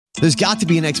There's got to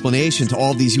be an explanation to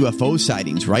all of these UFO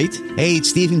sightings, right? Hey,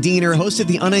 it's Stephen Diener, host of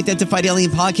the Unidentified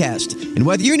Alien Podcast. And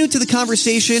whether you're new to the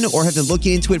conversation or have been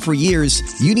looking into it for years,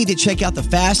 you need to check out the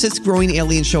fastest growing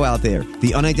alien show out there,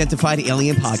 the Unidentified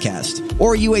Alien Podcast,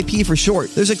 or UAP for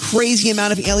short. There's a crazy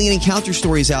amount of alien encounter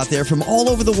stories out there from all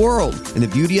over the world. And the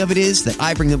beauty of it is that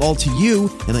I bring them all to you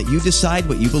and let you decide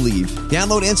what you believe.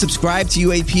 Download and subscribe to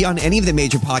UAP on any of the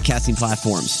major podcasting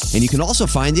platforms. And you can also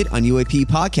find it on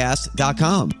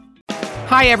UAPpodcast.com.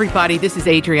 Hi, everybody. This is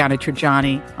Adriana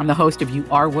Trajani. I'm the host of You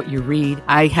Are What You Read.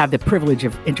 I have the privilege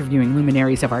of interviewing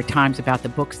luminaries of our times about the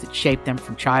books that shaped them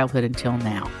from childhood until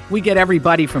now. We get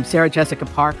everybody from Sarah Jessica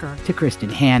Parker to Kristen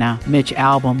Hanna, Mitch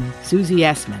Albom, Susie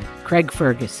Essman, Craig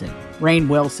Ferguson, Rainn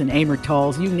Wilson, Amor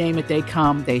Tolls, you name it, they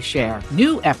come, they share.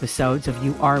 New episodes of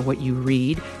You Are What You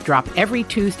Read drop every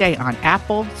Tuesday on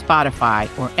Apple, Spotify,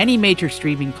 or any major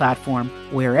streaming platform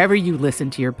wherever you listen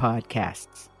to your podcasts.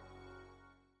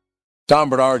 Tom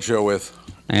Bernard Show with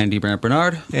Andy Brandt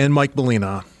Bernard and Mike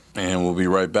Molina. And we'll be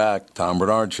right back. Tom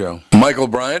Bernard Show. Michael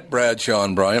Bryant, Brad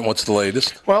Sean Bryant, what's the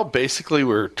latest? Well, basically,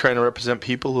 we're trying to represent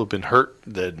people who have been hurt,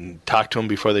 then talk to them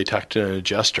before they talk to an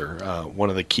adjuster. One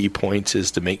of the key points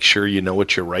is to make sure you know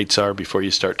what your rights are before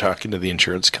you start talking to the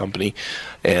insurance company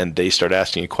and they start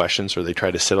asking you questions or they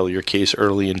try to settle your case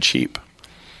early and cheap.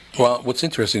 Well, what's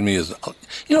interesting to me is,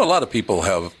 a lot of people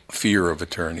have fear of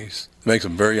attorneys. It makes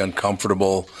them very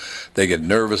uncomfortable. They get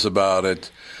nervous about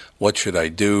it. What should I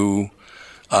do?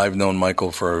 I've known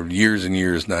Michael for years and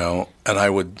years now, and I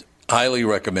would highly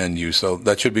recommend you. So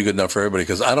that should be good enough for everybody,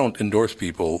 because I don't endorse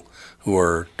people who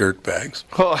are dirtbags.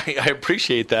 Well, I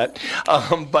appreciate that.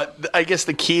 But I guess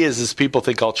the key is people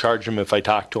think I'll charge them if I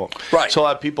talk to them. Right. So a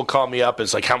lot of people call me up.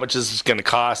 It's like, how much is this going to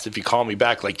cost if you call me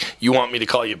back? Like, you want me to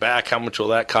call you back? How much will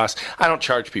that cost? I don't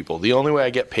charge people. The only way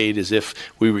I get paid is if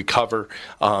we recover,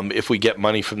 if we get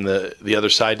money from the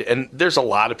other side. And there's a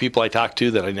lot of people I talk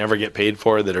to that I never get paid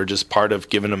for that are just part of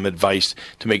giving them advice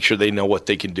to make sure they know what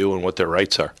they can do and what their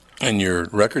rights are. And your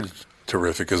record's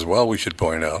terrific as well, we should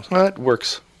point out. Well, it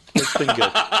works. It's been good.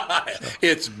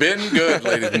 It's been good,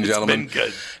 ladies and gentlemen. It's been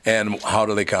good. And how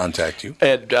do they contact you?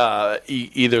 And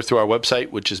either through our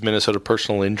website, which is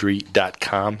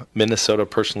minnesotapersonalinjury.com,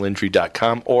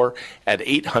 minnesotapersonalinjury.com, or at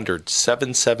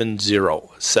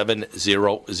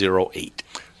 800-770-7008.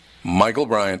 Michael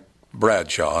Bryant,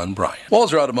 Bradshaw and Bryant.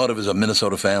 Walzer Automotive is a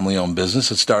Minnesota family-owned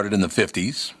business. It started in the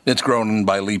 50s. It's grown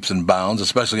by leaps and bounds,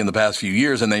 especially in the past few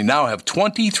years, and they now have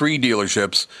 23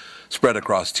 dealerships spread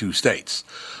across 2 states.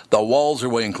 The Walzer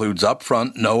way includes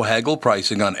upfront, no haggle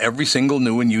pricing on every single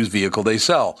new and used vehicle they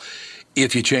sell.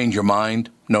 If you change your mind,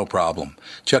 no problem.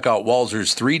 Check out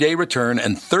Walzer's 3-day return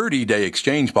and 30-day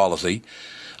exchange policy.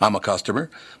 I'm a customer.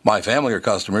 My family are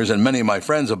customers, and many of my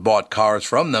friends have bought cars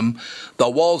from them. The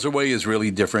Walzer way is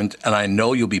really different, and I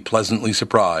know you'll be pleasantly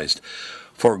surprised.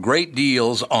 For great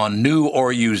deals on new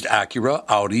or used Acura,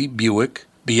 Audi, Buick,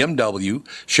 BMW,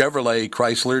 Chevrolet,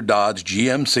 Chrysler, Dodge,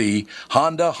 GMC,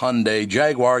 Honda, Hyundai,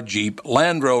 Jaguar, Jeep,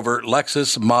 Land Rover,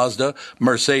 Lexus, Mazda,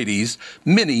 Mercedes,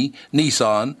 Mini,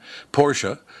 Nissan,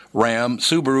 Porsche, Ram,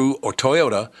 Subaru, or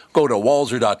Toyota, go to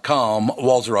Walzer.com,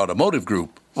 Walzer Automotive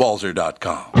Group,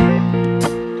 Walzer.com.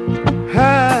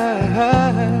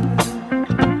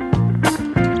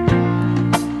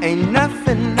 Ain't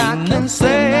nothing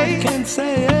I can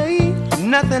say,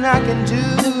 nothing I can do.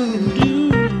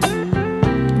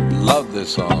 Love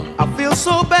this song. I feel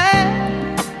so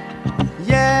bad,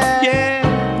 yeah.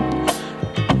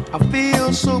 I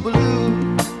feel so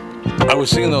blue. I was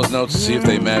singing those notes to see if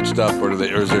they matched up, or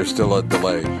is there still a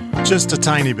delay? Just a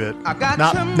tiny bit.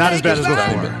 Not as bad as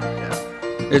before.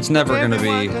 It's never going to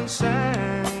be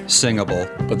singable.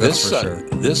 But this,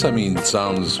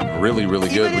 sounds really, really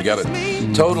good. We got a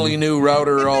totally new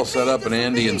router all set up, and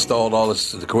Andy installed all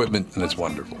this equipment, and it's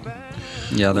wonderful.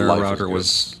 Yeah, their router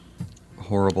was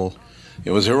horrible. It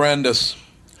was horrendous.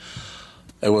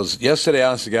 It was yesterday,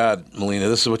 honest to God, Melina,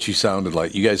 this is what you sounded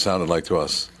like. You guys sounded like to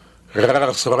us.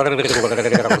 It's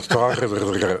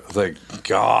like,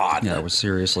 God. Yeah, it was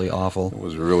seriously awful. It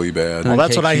was really bad. Well,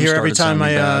 that's what I hear every time I,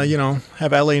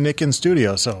 have LA Nick in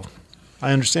studio, so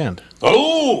I understand.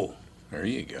 Oh! There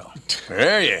you go.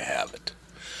 There you have it.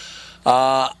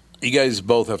 You guys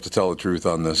both have to tell the truth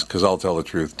on this, because I'll tell the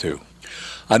truth, too.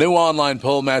 A new online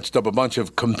poll matched up a bunch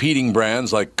of competing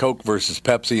brands like Coke versus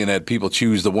Pepsi and had people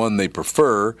choose the one they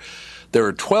prefer. There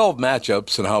are 12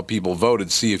 matchups and how people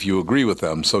voted. See if you agree with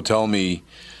them. So tell me,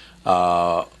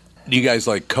 do you guys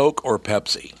like Coke or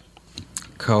Pepsi?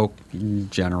 Coke,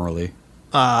 generally.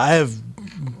 I have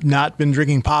not been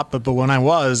drinking pop, but when I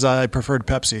was, I preferred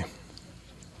Pepsi.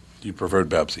 You preferred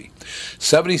Pepsi.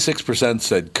 76%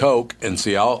 said Coke, and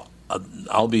see, I'll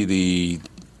I'll be the.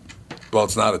 Well,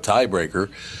 it's not a tiebreaker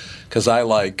because I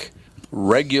like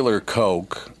regular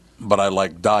Coke, but I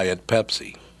like Diet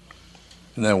Pepsi.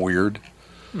 Isn't that weird?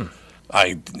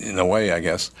 In a way, I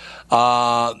guess.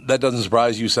 That doesn't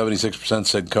surprise you. 76%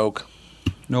 said Coke.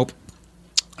 Nope.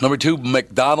 Number 2,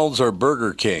 McDonald's or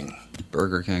Burger King?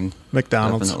 Burger King.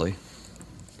 McDonald's. Definitely.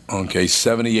 Okay,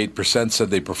 78% said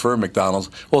they prefer McDonald's.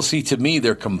 Well, see, to me,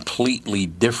 they're completely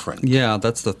different. Yeah,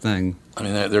 that's the thing. I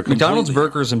mean, they're McDonald's completely-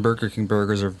 burgers and Burger King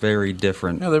burgers are very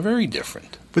different. Yeah, they're very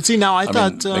different. But see, now I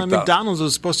thought mean, McDonald's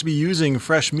was supposed to be using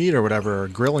fresh meat or whatever, or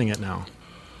grilling it now.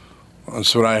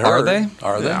 That's what I heard. Are they?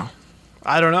 Are they? Yeah.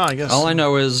 I don't know, I guess. All I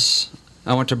know is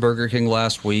I went to Burger King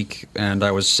last week, and I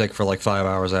was sick for like 5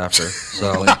 hours after.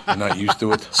 So You're not used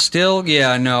to it? still,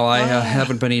 yeah, no, I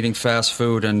haven't been eating fast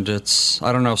food, and it's,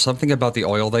 I don't know, something about the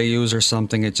oil they use or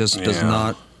something. It just does Yeah.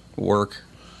 not work.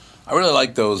 I really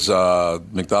like those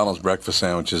McDonald's breakfast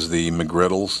sandwiches, the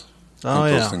McGriddles. Oh, I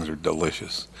think yeah. Those things are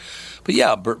delicious. But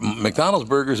yeah, McDonald's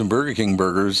burgers and Burger King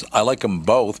burgers, I like them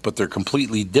both, but they're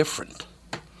completely different.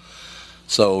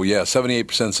 So, yeah,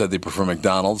 78% said they prefer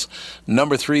McDonald's.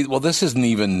 Number 3, well, this isn't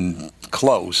even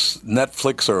close.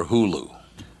 Netflix or Hulu?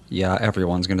 Yeah,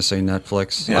 everyone's going to say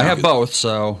Netflix. Yeah. I have both,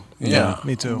 so Yeah,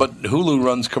 me too. But Hulu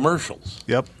runs commercials.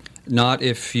 Yep. not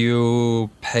if you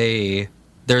pay.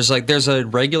 There's a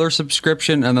regular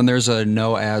subscription, and then there's a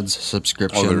no ads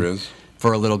subscription. Oh, there is?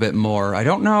 For a little bit more. I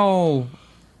don't know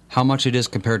how much it is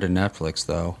compared to Netflix,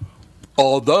 though.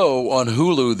 Although on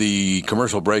Hulu, the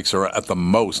commercial breaks are at the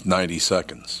most 90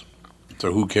 seconds.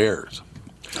 So who cares?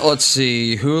 Let's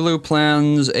see. Hulu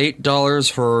plans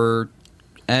 $8 for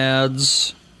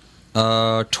ads,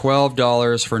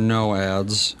 $12 for no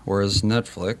ads, whereas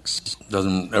Netflix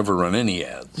Doesn't ever run any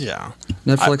ads. Yeah.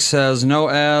 has no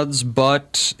ads,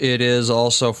 but it is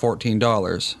also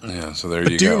 $14. Yeah, so there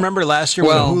But you do go. you remember last year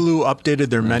Well- when Hulu updated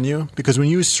their menu? Because when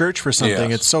you search for something,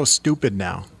 Yes. it's so stupid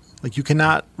now. Like you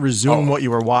cannot resume Oh. what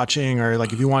you were watching, or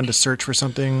like if you wanted to search for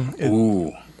something.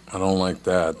 Ooh, I don't like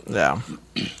that. Yeah.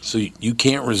 So you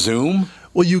can't resume?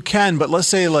 Well, you can, but let's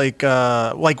say like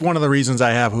one of the reasons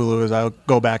I have Hulu is I'll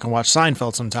go back and watch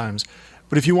Seinfeld sometimes.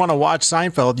 But if you want to watch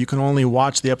Seinfeld, you can only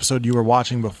watch the episode you were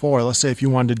watching before. Let's say if you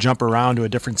wanted to jump around to a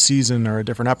different season or a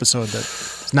different episode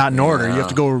that's not in order, you have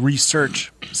to go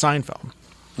research Seinfeld.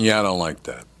 Yeah, I don't like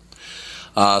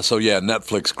that. So yeah,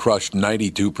 Netflix crushed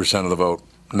 92% of the vote.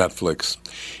 Netflix.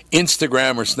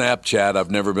 Instagram or Snapchat,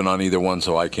 I've never been on either one,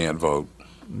 so I can't vote.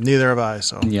 Neither have I.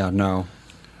 So Yeah, no.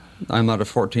 I'm not a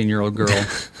 14-year-old girl.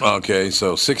 Okay,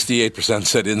 so 68%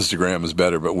 said Instagram is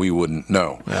better, but we wouldn't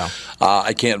know. Yeah.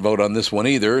 I can't vote on this one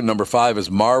either. Number 5 is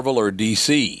Marvel or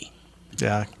DC.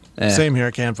 yeah, Eh. same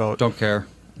here. Can't vote. Don't care.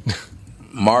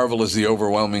 Marvel is the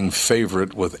overwhelming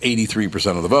favorite with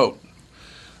 83% of the vote.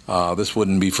 This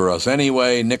wouldn't be for us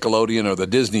anyway. Nickelodeon or the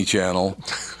Disney Channel,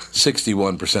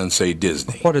 61% say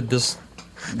Disney. What did this...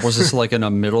 Was this like in a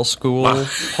middle school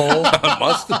poll? It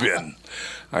must have been.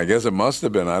 I guess it must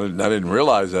have been. I didn't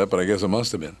realize that, but I guess it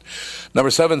must have been.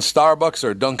 Number 7, Starbucks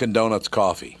or Dunkin' Donuts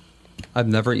coffee. I've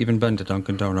never even been to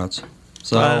Dunkin' Donuts.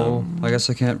 So, I guess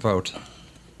I can't vote.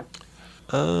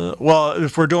 Well,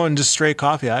 if we're doing just straight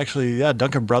coffee, actually, yeah,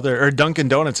 Dunkin'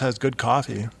 Donuts has good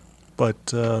coffee. But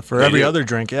for They every do? other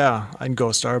drink, yeah, I'd go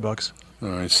Starbucks. All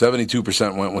right,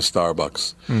 72% went with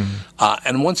Starbucks.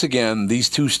 And once again, these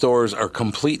two stores are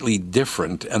completely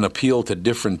different and appeal to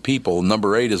different people.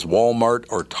 Number 8 is Walmart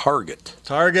or Target.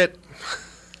 Target.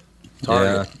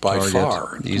 Target, Yeah, by Target,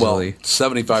 far. easily. Well,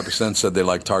 75% said they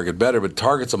like Target better, but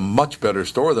Target's a much better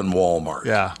store than Walmart.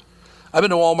 Yeah. I've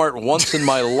been to Walmart once in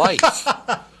my life.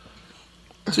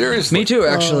 Seriously. Me too,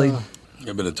 actually.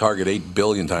 I've been to Target 8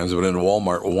 billion times. I've been to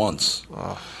Walmart once.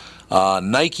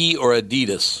 Nike or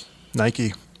Adidas?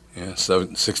 Nike. Yeah, so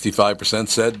 65%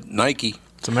 said Nike.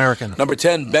 It's American. Number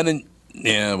 10,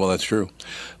 yeah, well, that's true.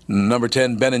 Number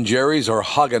 10, Ben & Jerry's or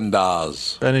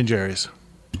Haagen-Dazs? Ben & Jerry's.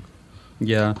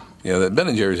 Yeah. Yeah, the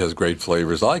Ben & Jerry's has great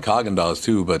flavors. I like Haagen-Dazs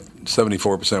too, but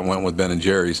 74% went with Ben &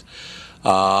 Jerry's.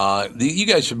 You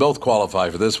guys should both qualify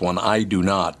for this one. I do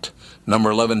not.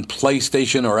 Number 11,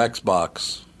 PlayStation or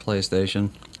Xbox? PlayStation.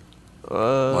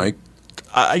 Mike?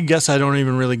 I guess I don't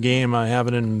even really game. I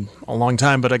haven't in a long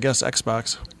time, but I guess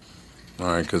Xbox. All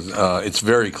right, because it's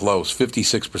very close.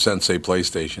 56% say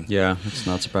PlayStation. Yeah, it's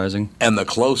not surprising. And the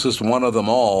closest one of them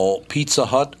all, Pizza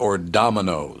Hut or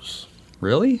Domino's?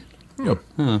 Really? Yep.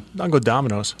 I'll go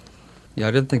Domino's. Yeah,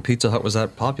 I didn't think Pizza Hut was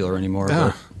that popular anymore.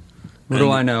 Yeah. But what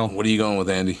do I know? What are you going with,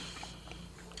 Andy?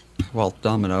 Well,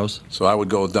 Domino's. So I would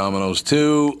go with Domino's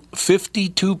too.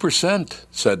 52%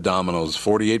 said Domino's.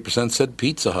 48% said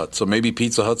Pizza Hut. So maybe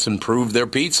Pizza Hut's improved their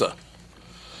pizza.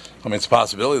 I mean, it's a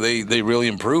possibility they really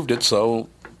improved it, so,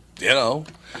 you know.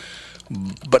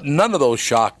 But none of those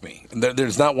shock me.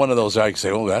 There's not one of those I can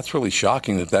say, oh, that's really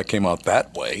shocking that came out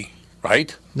that way,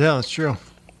 right? Yeah, that's true.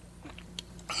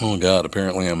 Oh, God,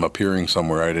 apparently I'm appearing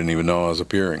somewhere I didn't even know I was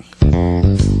appearing.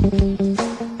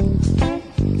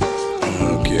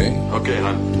 Okay,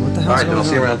 hon. What the hell's All right, then I'll going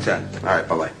see you on? around 10. All right,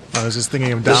 bye-bye. I was just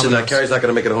thinking of Domino's. Listen, Carrie's not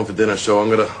going to make it home for dinner, so I'm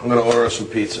gonna order her some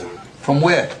pizza. From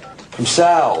where? From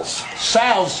Sal's.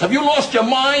 Sal's, have you lost your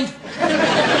mind?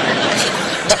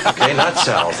 Okay, not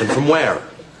Sal's. And from where? A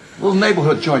little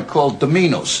neighborhood joint called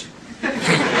Domino's.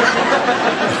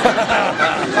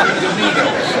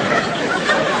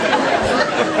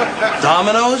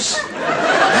 Domino's?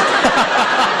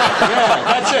 Yeah,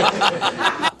 that's it.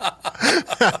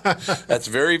 That's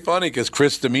very funny because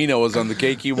Chris Domino was on the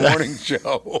KQ Morning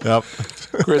Show. Yep.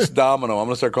 Chris Domino. I'm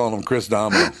going to start calling him Chris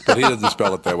Domino. But he doesn't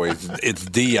spell it that way. It's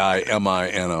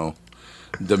Dimino.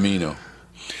 Domino.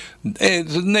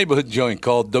 It's a neighborhood joint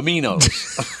called Domino's.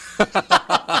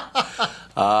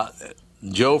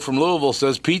 Joe from Louisville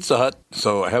says Pizza Hut.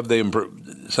 So have they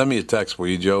improved? Send me a text, will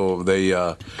you, Joe? They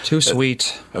Too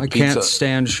sweet. I pizza. can't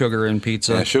stand sugar in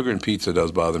pizza. Yeah, sugar and pizza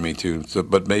does bother me too. So,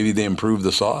 but maybe they improved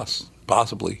the sauce.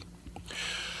 Possibly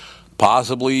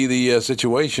the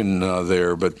situation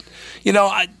there. But, you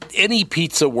know, any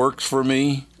pizza works for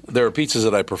me. There are pizzas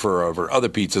that I prefer over other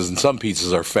pizzas, and some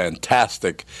pizzas are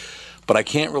fantastic. But I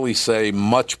can't really say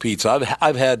much pizza.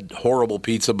 I've had horrible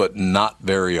pizza, but not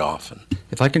very often.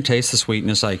 If I can taste the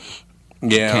sweetness, I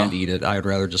can't eat it. I'd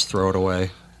rather just throw it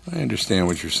away. I understand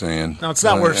what you're saying. Now, it's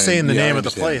not worth saying the name of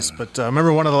the place, but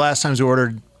remember one of the last times we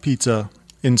ordered pizza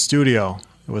in studio,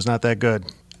 it was not that good.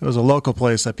 It was a local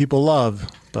place that people love,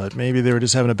 but maybe they were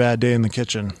just having a bad day in the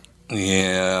kitchen.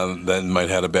 Yeah, that might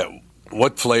have had a bad.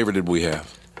 What flavor did we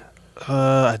have?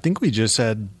 I think we just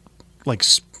had, like,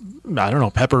 I don't know,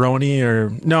 pepperoni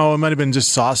or... No, it might have been just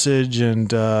sausage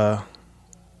and... I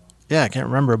can't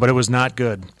remember, but it was not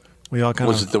good. We all kind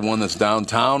of... Was it the one that's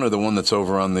downtown or the one that's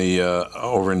over on the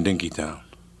over in Dinkytown?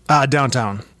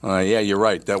 Downtown. Yeah, you're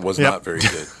right. That was not very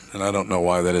good, and I don't know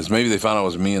why that is. Maybe they found out it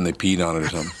was me and they peed on it or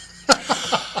something.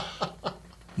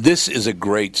 This is a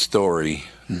great story.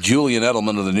 Julian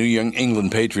Edelman of the New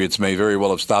England Patriots may very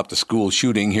well have stopped a school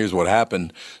shooting. Here's what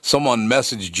happened. Someone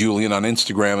messaged Julian on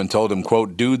Instagram and told him,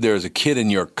 quote, dude, there's a kid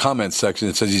in your comment section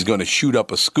that says he's going to shoot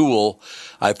up a school.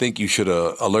 I think you should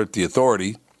alert the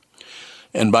authority.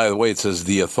 And by the way, it says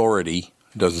the authority.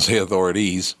 It doesn't say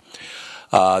authorities.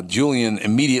 Julian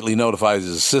immediately notifies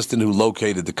his assistant who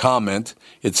located the comment.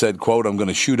 It said, quote, I'm going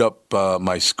to shoot up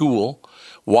my school.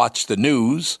 Watch the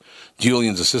news.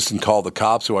 Julian's assistant called the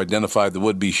cops, who identified the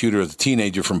would-be shooter as a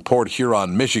teenager from Port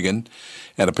Huron, Michigan.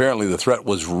 And apparently the threat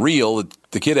was real.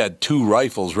 The kid had 2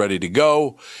 rifles ready to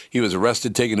go. He was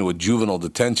arrested, taken to a juvenile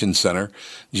detention center.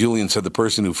 Julian said the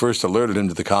person who first alerted him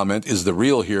to the comment is the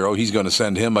real hero. He's going to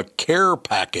send him a care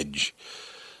package.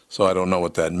 So I don't know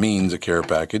what that means, a care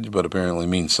package, but apparently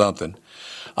means something.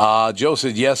 Joe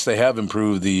said, yes, they have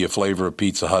improved the flavor of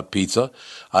Pizza Hut pizza.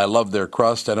 I love their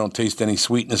crust. I don't taste any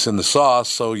sweetness in the sauce.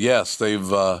 So, yes,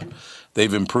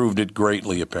 they've improved it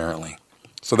greatly, apparently.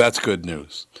 So that's good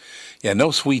news. Yeah,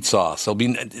 no sweet sauce. There'll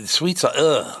be sweet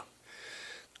sauce.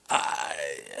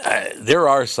 There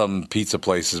are some pizza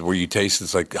places where you taste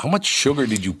it's like, how much sugar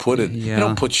did you put in? Yeah. You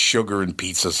don't put sugar in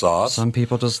pizza sauce. Some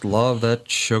people just love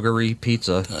that sugary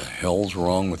pizza. What the hell's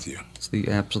wrong with you? It's the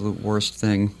absolute worst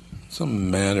thing. What's the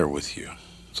matter with you?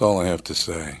 That's all I have to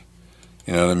say.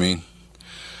 You know what I mean?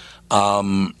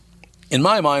 In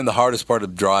my mind, the hardest part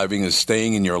of driving is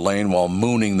staying in your lane while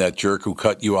mooning that jerk who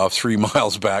cut you off 3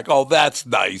 miles back. Oh, that's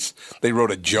nice. They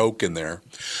wrote a joke in there.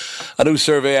 A new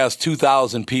survey asked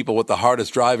 2,000 people what the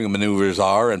hardest driving maneuvers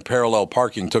are, and parallel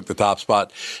parking took the top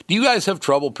spot. Do you guys have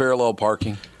trouble parallel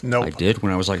parking? Nope. I did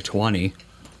when I was like 20.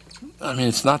 I mean,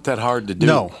 it's not that hard to do.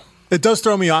 No. It does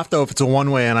throw me off, though, if it's a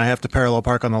one-way and I have to parallel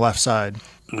park on the left side.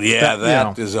 Yeah,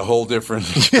 that is a whole different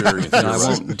experience. I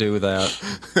won't do that.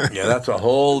 Yeah, that's a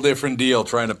whole different deal,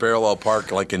 trying to parallel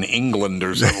park like in England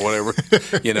or something, whatever,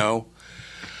 you know.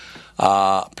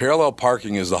 Parallel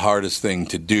parking is the hardest thing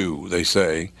to do, they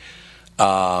say.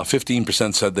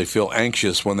 15% said they feel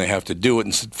anxious when they have to do it,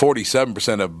 and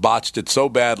 47% have botched it so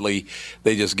badly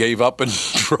they just gave up and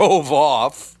drove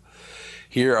off.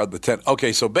 Here are the 10.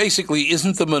 Okay, so basically,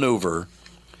 isn't the maneuver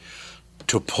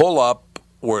to pull up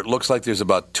where it looks like there's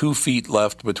about 2 feet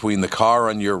left between the car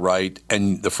on your right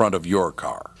and the front of your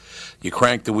car? You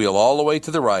crank the wheel all the way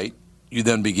to the right. You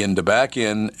then begin to back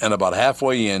in, and about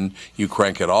halfway in, you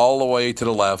crank it all the way to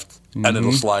the left, and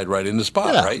it'll slide right into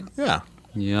spot, right? Yeah.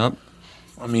 Yep.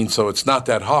 I mean, so it's not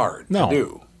that hard to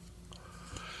do.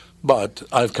 But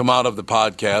I've come out of the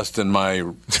podcast and my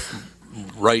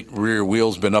right rear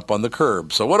wheel's been up on the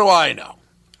curb. So what do I know?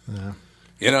 Yeah.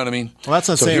 You know what I mean? Well, that's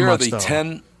not so saying here much, are the though.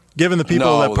 10. Given the people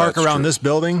No, that park that's around true. this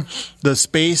building, the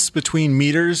space between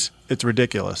meters, it's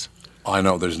ridiculous. I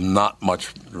know there's not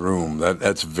much room.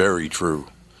 That's very true.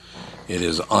 It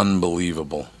is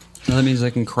unbelievable. That means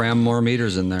they can cram more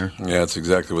meters in there. Yeah, that's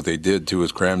exactly what they did, too,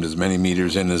 is crammed as many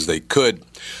meters in as they could.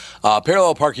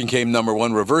 Parallel parking came number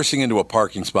one. Reversing into a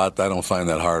parking spot, I don't find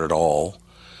that hard at all.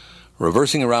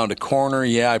 Reversing around a corner,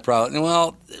 yeah,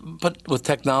 but with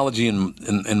technology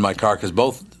in my car,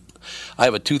 because I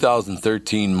have a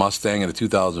 2013 Mustang and a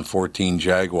 2014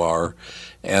 Jaguar,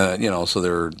 and so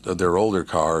they're older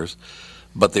cars,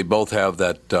 but they both have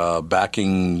that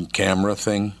backing camera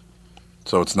thing,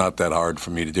 so it's not that hard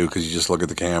for me to do because you just look at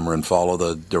the camera and follow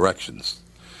the directions.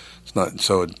 It's not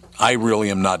so. I really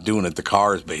am not doing it. The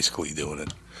car is basically doing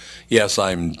it. Yes,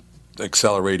 I'm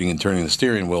accelerating and turning the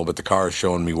steering wheel, but the car is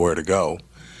showing me where to go.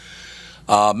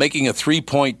 Making a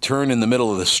 3-point turn in the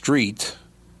middle of the street.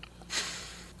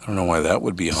 I don't know why that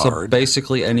would be hard. So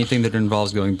basically anything that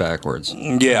involves going backwards.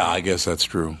 Yeah, I guess that's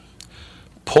true.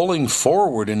 Pulling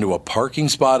forward into a parking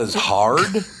spot is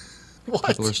hard? What?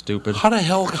 People are stupid. How the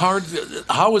hell hard?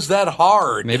 How is that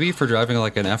hard? Maybe for driving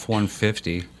like an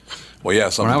F-150. Well, yeah,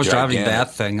 something When I was driving gigantic.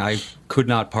 that thing, I could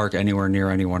not park anywhere near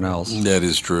anyone else. That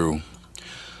is true.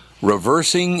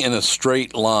 Reversing in a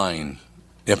straight line.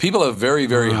 Yeah, people have very,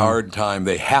 very hard time.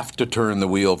 They have to turn the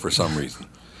wheel for some reason.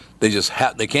 They just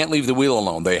they can't leave the wheel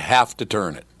alone. They have to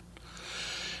turn it.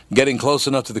 Getting close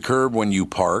enough to the curb when you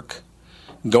park.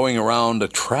 Going around a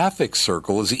traffic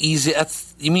circle is easy.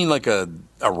 You mean like a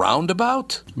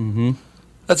roundabout? Mm-hmm.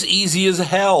 That's easy as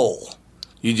hell.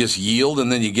 You just yield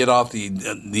and then you get off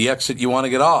the exit you want to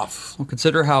get off. Well,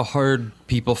 consider how hard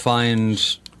people find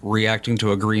reacting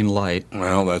to a green light.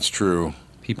 Well, that's true.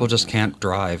 People just can't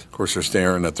drive. Of course, they're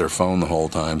staring at their phone the whole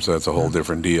time, so that's a whole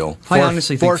different deal. I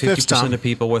honestly think 4/5, 50% of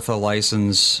people with a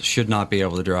license should not be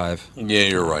able to drive. Yeah,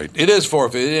 you're right. It is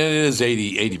 4/5. It is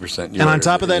 80%. And on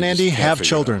top of that, Andy, have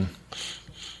children.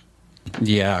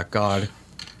 Yeah, God.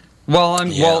 Well,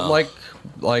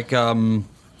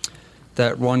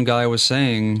 that one guy was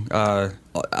saying,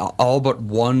 all but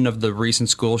one of the recent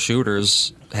school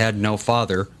shooters had no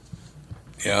father.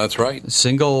 Yeah, that's right.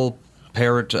 Single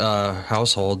parent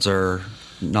households are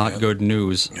not good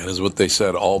news. That is what they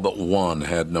said. All but one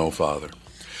had no father.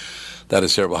 That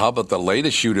is terrible. How about the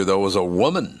latest shooter, though, was a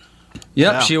woman?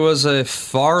 Yep, Yeah. she was a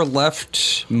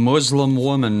far-left Muslim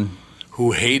woman.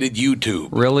 Who hated YouTube.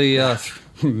 Really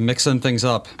mixing things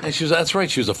up. And that's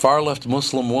right. She was a far-left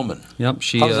Muslim woman. Yep,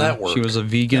 she How does that work? She was a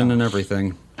vegan and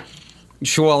everything.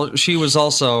 She was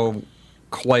also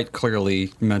quite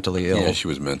clearly mentally ill. Yeah, she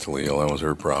was mentally ill. That was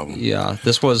her problem. Yeah,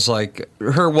 this was like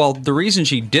her. Well, the reason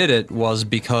she did it was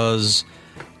because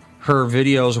her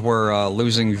videos were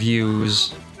losing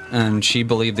views, and she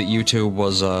believed that YouTube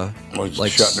was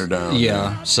like shutting her down.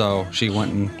 Yeah, so she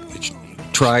went and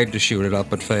tried to shoot it up,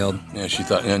 but failed. Yeah, she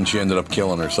thought, and she ended up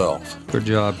killing herself. Good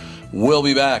job. We'll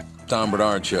be back. Tom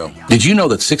Bernard Show. Did you know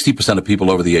that 60% of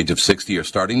people over the age of 60 are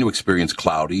starting to experience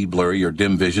cloudy, blurry, or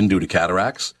dim vision due to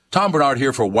cataracts? Tom Bernard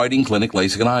here for Whiting Clinic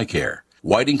LASIK and Eye Care.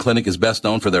 Whiting Clinic is best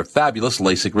known for their fabulous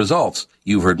LASIK results.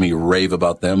 You've heard me rave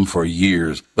about them for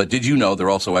years. But did you know they're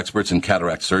also experts in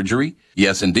cataract surgery?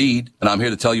 Yes, indeed. And I'm here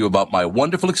to tell you about my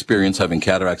wonderful experience having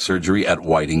cataract surgery at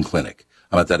Whiting Clinic.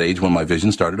 I'm at that age when my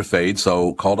vision started to fade,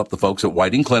 so called up the folks at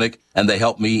Whiting Clinic, and they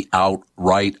helped me out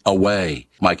right away.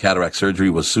 My cataract surgery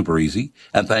was super easy,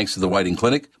 and thanks to the Whiting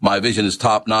Clinic, my vision is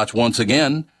top-notch once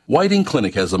again. Whiting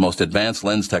Clinic has the most advanced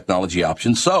lens technology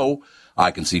options, so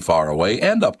I can see far away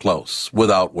and up close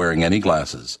without wearing any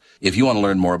glasses. If you want to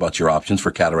learn more about your options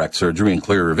for cataract surgery and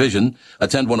clearer vision,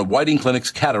 attend one of Whiting Clinic's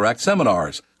cataract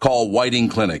seminars. Call Whiting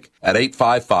Clinic at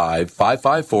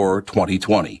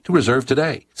 855-554-2020 to reserve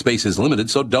today. Space is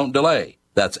limited, so don't delay.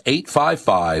 That's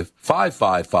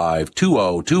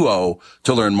 855-555-2020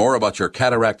 to learn more about your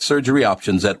cataract surgery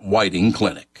options at Whiting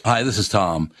Clinic. Hi, this is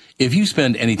Tom. If you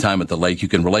spend any time at the lake, you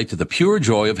can relate to the pure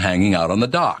joy of hanging out on the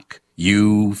dock.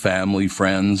 You, family,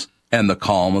 friends, and the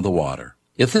calm of the water.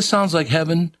 If this sounds like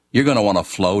heaven, you're going to want a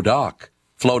Flow Dock.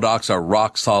 Flow Docks are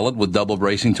rock solid with double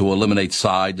bracing to eliminate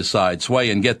side-to-side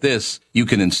sway. And get this, you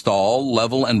can install,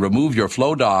 level, and remove your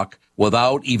Flow Dock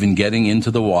without even getting into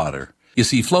the water. You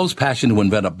see, Flow's passion to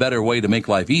invent a better way to make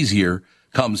life easier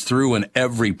comes through in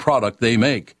every product they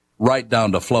make, right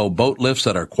down to Flow boat lifts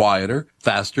that are quieter,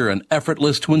 faster, and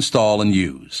effortless to install and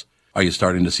use. Are you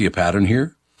starting to see a pattern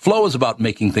here? Flow is about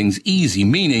making things easy,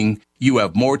 meaning you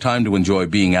have more time to enjoy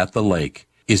being at the lake.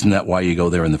 Isn't that why you go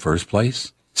there in the first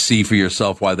place? See for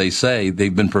yourself why they say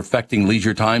they've been perfecting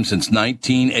leisure time since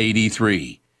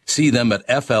 1983. See them at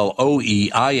FLOEINTL.com.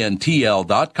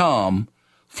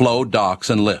 Flow Docks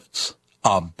and Lifts.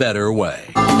 A better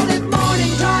way. Morning,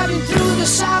 driving through the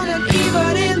sound and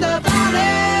even in the valley.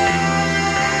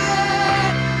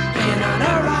 In and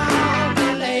around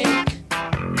the lake.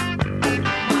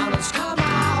 Mountains come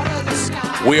out of the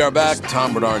sky. We are back.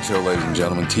 Tom Bernard Show, ladies and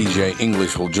gentlemen. TJ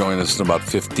English will join us in about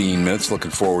 15 minutes.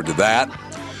 Looking forward to that.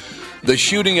 The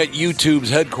shooting at YouTube's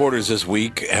headquarters this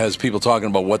week has people talking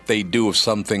about what they do if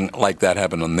something like that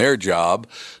happened on their job.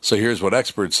 So here's what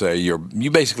experts say. You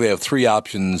basically have three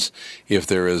options if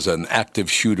there is an active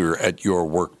shooter at your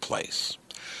workplace.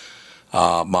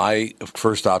 My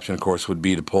first option, of course, would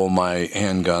be to pull my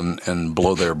handgun and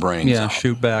blow their brains out.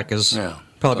 Shoot back is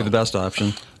probably the best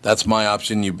option. That's my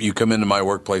option. You come into my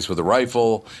workplace with a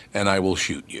rifle, and I will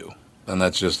shoot you. And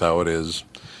that's just how it is,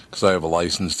 because I have a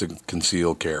license to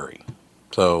conceal carry.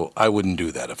 So I wouldn't do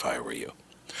that if I were you.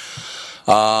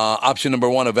 Option number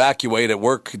one, evacuate at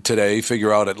work today.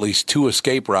 Figure out at least 2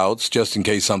 escape routes just in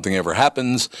case something ever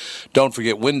happens. Don't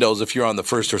forget windows if you're on the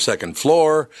first or second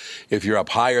floor. If you're up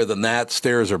higher than that,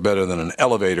 stairs are better than an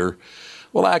elevator.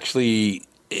 Well, actually,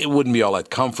 it wouldn't be all that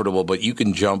comfortable, but you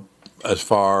can jump as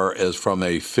far as from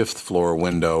a 5th floor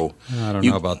window. I don't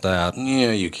know about that.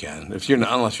 Yeah, you can. If you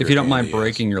don't mind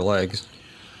breaking your legs.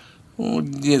 Well,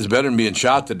 it's better than being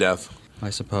shot to death, I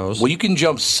suppose. Well, you can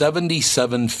jump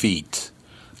 77 feet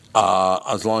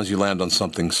as long as you land on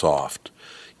something soft.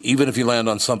 Even if you land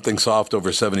on something soft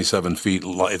over 77 feet,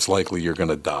 it's likely you're going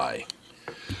to die.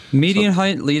 Median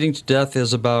height leading to death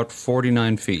is about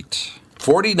 49 feet.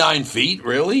 49 feet?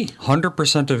 Really?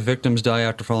 100% of victims die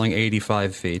after falling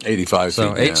 85 feet. 85 feet,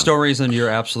 So 8 stories and you're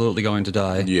absolutely going to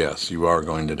die. Yes, you are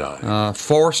going to die.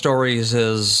 4 stories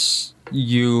is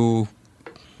you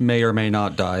may or may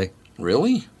not die.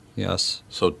 Really? Yes.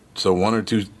 So 1 or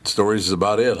 2 stories is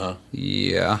about it, huh?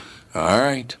 Yeah. All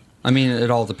right. I mean, it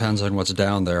all depends on what's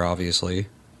down there, obviously.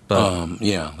 But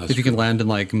yeah. if you can land in,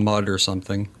 like, mud or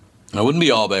something. That wouldn't be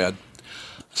all bad.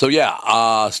 So,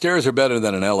 stairs are better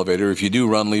than an elevator. If you do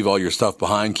run, leave all your stuff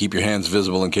behind. Keep your hands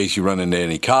visible in case you run into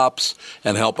any cops.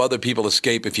 And help other people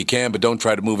escape if you can, but don't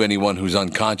try to move anyone who's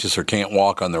unconscious or can't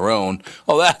walk on their own.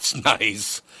 Oh, that's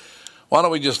nice. Why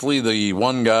don't we just leave the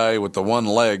one guy with the one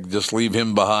leg, just leave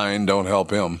him behind, don't help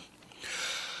him.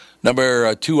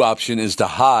 Number 2 option is to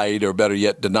hide, or better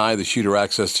yet, deny the shooter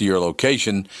access to your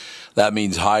location. That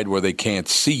means hide where they can't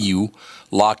see you,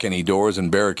 lock any doors, and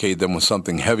barricade them with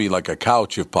something heavy like a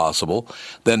couch if possible.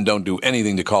 Then don't do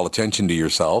anything to call attention to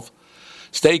yourself.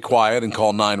 Stay quiet and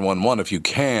call 911 if you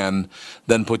can.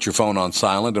 Then put your phone on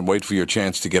silent and wait for your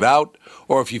chance to get out.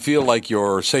 Or if you feel like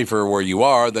you're safer where you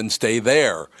are, then stay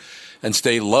there. And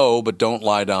stay low, but don't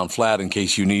lie down flat in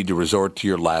case you need to resort to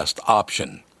your last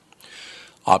option.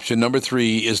 Option number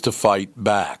 3 is to fight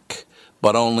back,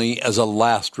 but only as a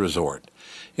last resort.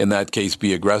 In that case,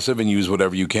 be aggressive and use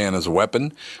whatever you can as a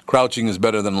weapon. Crouching is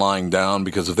better than lying down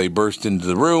because if they burst into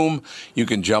the room, you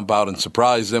can jump out and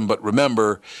surprise them. But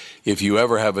remember, if you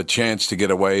ever have a chance to get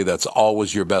away, that's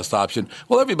always your best option.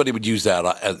 Well, everybody would use that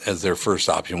as their first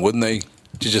option, wouldn't they?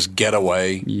 To just get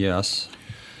away? Yes.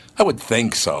 I would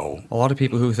think so. A lot of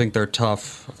people who think they're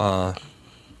tough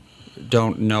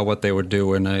don't know what they would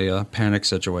do in a panic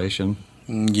situation.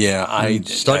 Yeah, I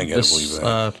gotta believe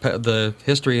that. The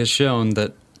history has shown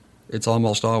that it's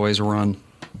almost always run.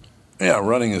 Yeah,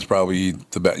 running is probably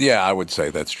the best. Yeah, I would say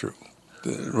that's true.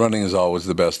 Running is always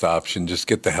the best option. Just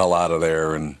get the hell out of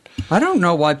there. And I don't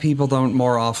know why people don't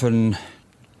more often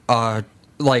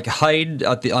hide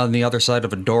on the other side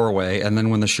of a doorway, and then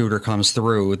when the shooter comes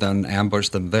through, then ambush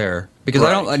them there. Because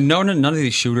Right. none of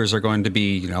these shooters are going to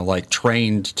be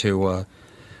trained to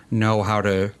know how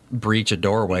to breach a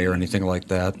doorway or anything like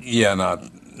that. Yeah,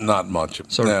 not much.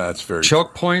 So yeah, that's very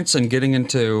choke points and getting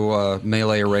into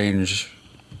melee range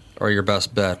are your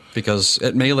best bet, because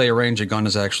at melee range, a gun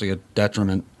is actually a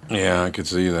detriment. Yeah, I could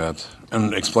see that.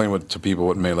 And explain to people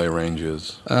what melee range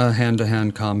is.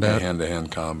 Hand-to-hand combat.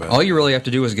 Hand-to-hand combat. All you really have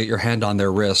to do is get your hand on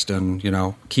their wrist and,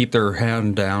 keep their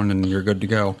hand down and you're good to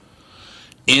go.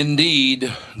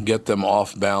 Indeed. Get them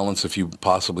off balance if you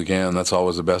possibly can. That's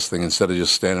always the best thing. Instead of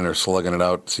just standing there slugging it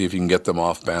out, see if you can get them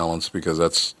off balance, because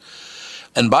that's...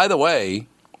 And by the way,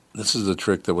 this is a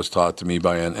trick that was taught to me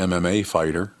by an MMA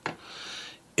fighter.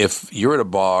 If you're at a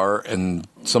bar and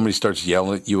somebody starts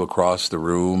yelling at you across the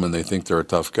room and they think they're a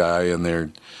tough guy and they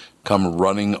come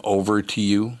running over to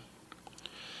you,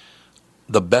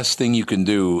 the best thing you can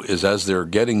do is, as they're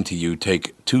getting to you,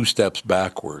 take 2 steps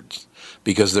backwards,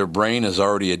 because their brain has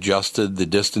already adjusted the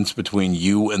distance between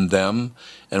you and them,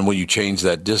 and when you change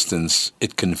that distance,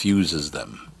 it confuses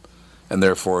them. And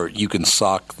therefore, you can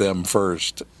sock them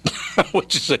first,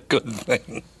 which is a good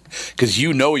thing, because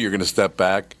you know you're going to step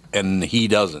back, and he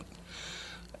doesn't.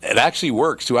 It actually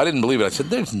works, too. I didn't believe it. I said,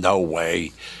 there's no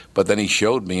way. But then he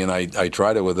showed me, and I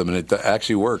tried it with him, and it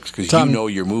actually works, because you know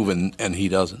you're moving, and he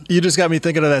doesn't. You just got me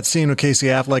thinking of that scene with Casey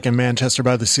Affleck in Manchester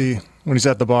by the Sea when he's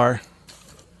at the bar.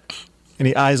 And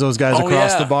he eyes those guys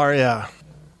across the bar, yeah.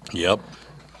 Yep.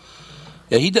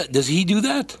 Yeah, he does he do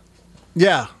that?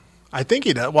 Yeah, I think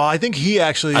he does. Well, I think he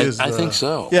actually is. I think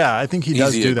so. Yeah, I think he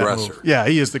does do that aggressor. move. Yeah,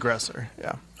 he is the aggressor.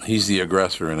 Yeah. He's the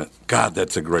aggressor in it. God,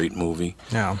 that's a great movie.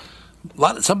 Yeah.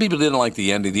 Some people didn't like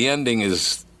the ending. The ending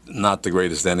is not the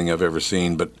greatest ending I've ever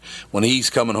seen, but when he's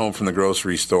coming home from the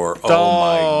grocery store,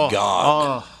 oh my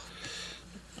God.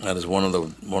 That is one of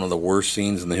the worst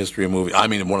scenes in the history of movie. I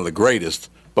mean, one of the greatest,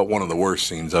 but one of the worst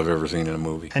scenes I've ever seen in a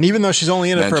movie. And even though she's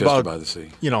only in it for Manchester by the about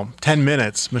Sea. 10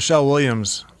 minutes, Michelle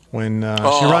Williams, when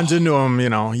she runs into him,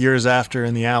 years after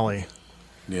in the alley.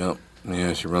 Yep.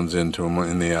 Yeah, she runs into him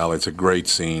in the alley. It's a great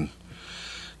scene.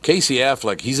 Casey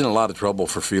Affleck, he's in a lot of trouble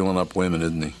for feeling up women,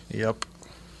 isn't he? Yep.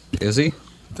 Is he?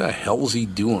 What the hell is he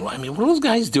doing? I mean, what are those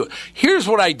guys doing? Here's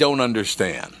what I don't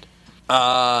understand.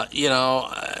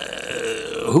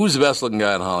 Who's the best-looking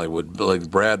guy in Hollywood? Like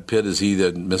Brad Pitt, is he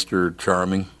the Mr.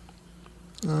 Charming?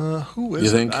 Who is you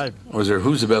think? Or is there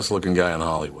who's the best-looking guy in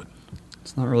Hollywood?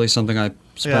 It's not really something I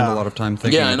spend a lot of time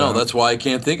thinking about. Yeah, I know. That's why I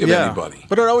can't think of anybody.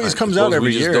 But it always comes out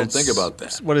every year. Don't think about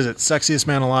that. What is it? Sexiest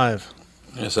Man Alive.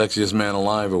 Yeah, Sexiest Man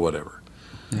Alive or whatever.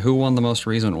 Who won the most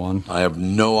recent one? I have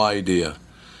no idea.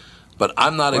 But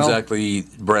I'm not exactly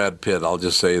Brad Pitt, I'll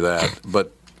just say that.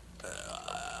 But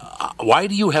why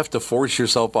do you have to force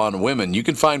yourself on women? You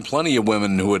can find plenty of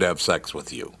women who would have sex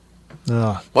with you.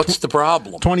 What's the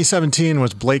problem? 2017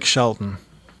 was Blake Shelton.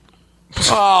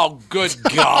 Oh, good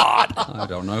God. I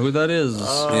don't know who that is.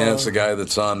 Yeah, it's the guy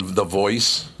that's on The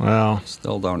Voice. Well,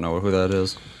 still don't know who that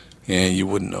is. Yeah, you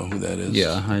wouldn't know who that is.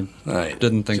 Yeah, I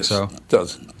didn't think so.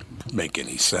 Doesn't make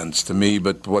any sense to me.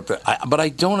 But but I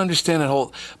don't understand that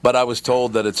whole. But I was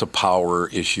told that it's a power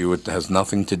issue. It has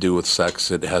nothing to do with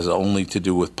sex. It has only to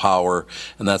do with power,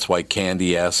 and that's why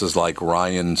candy asses like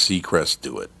Ryan Seacrest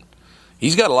do it.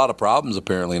 He's got a lot of problems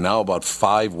apparently now. About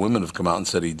 5 women have come out and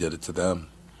said he did it to them.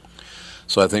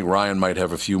 So I think Ryan might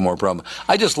have a few more problems.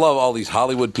 I just love all these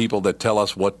Hollywood people that tell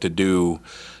us what to do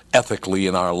ethically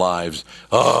in our lives.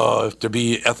 Oh, to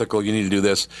be ethical, you need to do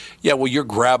this. Yeah, well, you're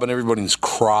grabbing everybody's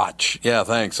crotch. Yeah,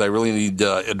 thanks. I really need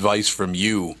advice from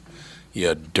you,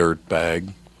 you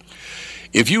dirtbag.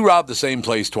 If you rob the same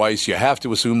place twice, you have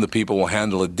to assume the people will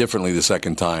handle it differently the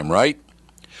second time, right?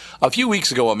 A few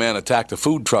weeks ago, a man attacked a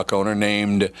food truck owner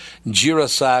named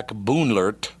Jirasak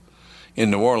Boonlert in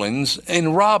New Orleans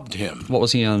and robbed him. What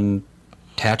was he on,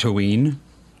 Tatooine?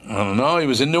 I don't know. He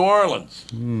was in New Orleans.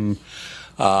 Then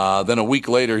a week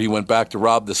later, he went back to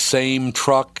rob the same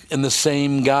truck and the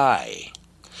same guy.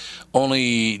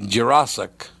 Only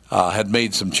Jirasak had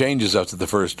made some changes after the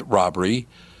first robbery.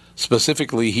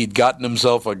 Specifically, he'd gotten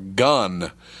himself a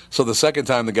gun. So the second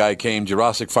time the guy came,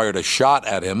 Jirasak fired a shot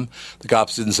at him. The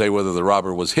cops didn't say whether the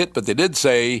robber was hit, but they did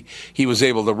say he was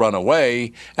able to run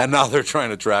away, and now they're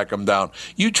trying to track him down.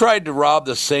 You tried to rob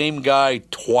the same guy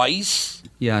twice?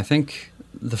 Yeah, I think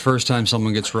the first time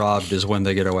someone gets robbed is when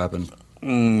they get a weapon.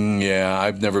 Yeah,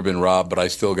 I've never been robbed, but I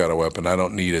still got a weapon. I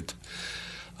don't need it.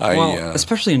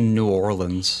 Especially in New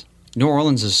Orleans. New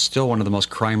Orleans is still one of the most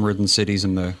crime-ridden cities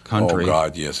in the country. Oh,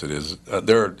 God, yes, it is.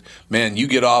 You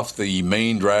get off the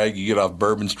main drag, you get off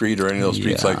Bourbon Street or any of those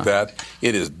streets like that,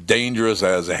 it is dangerous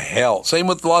as hell. Same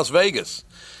with Las Vegas.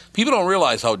 People don't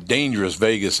realize how dangerous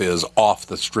Vegas is off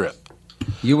the Strip.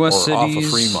 U.S. or cities off of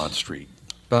Fremont Street.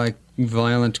 By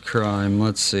violent crime,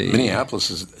 let's see. Minneapolis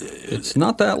is... It's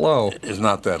not that low. It's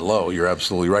not that low, you're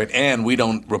absolutely right. And we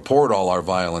don't report all our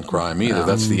violent crime either.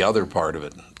 That's the other part of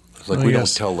it. It's like we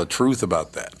don't tell the truth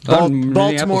about that.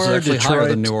 Baltimore, is actually Detroit. higher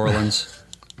than New Orleans.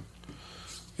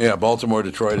 Yeah, Baltimore,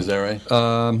 Detroit, is that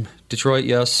right? Detroit,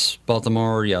 yes.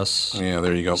 Baltimore, yes. Yeah,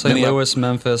 there you go. St. Louis,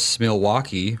 Memphis,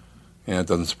 Milwaukee. Yeah, it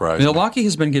doesn't surprise me. Milwaukee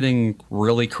has been getting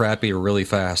really crappy really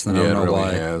fast, and I don't know why.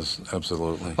 It really has,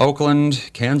 absolutely.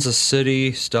 Oakland, Kansas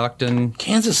City, Stockton.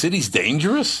 Kansas City's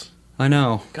dangerous? I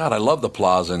know. God, I love the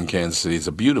plaza in Kansas City. It's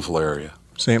a beautiful area.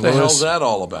 St. What the Louis. hell's that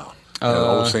all about?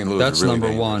 St. Louis that's is really number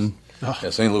dangerous. one.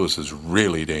 Yeah, St. Louis is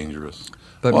really dangerous.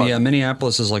 But yeah,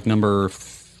 Minneapolis is like number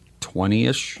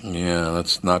 20-ish. Yeah,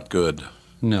 that's not good.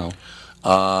 No.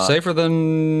 Safer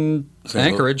than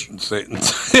Anchorage.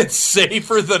 It's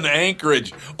safer than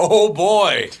Anchorage. Oh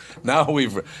boy! Now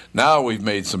we've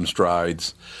made some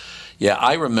strides. Yeah,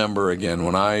 I remember again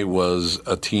when I was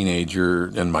a teenager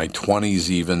in my 20s,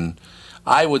 even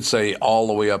I would say all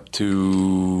the way up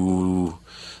to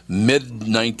mid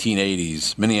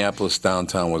 1980s. Minneapolis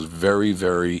downtown was very,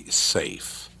 very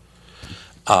safe.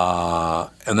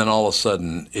 And then all of a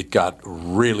sudden, it got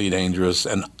really dangerous,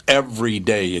 and every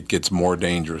day it gets more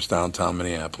dangerous downtown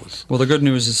Minneapolis. Well, the good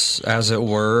news, is, as it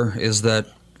were, is that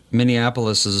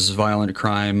Minneapolis's violent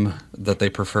crime that they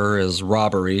prefer is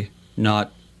robbery,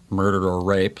 not murder or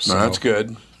rape. So. No, that's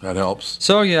good. That helps.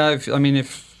 So, yeah,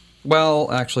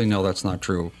 well, actually, no, that's not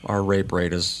true. Our rape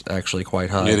rate is actually quite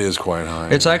high. It is quite high.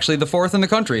 It's actually the 4th in the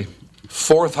country.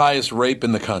 4th highest rape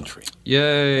in the country.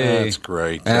 Yay. That's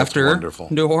great. After That's wonderful.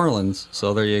 New Orleans.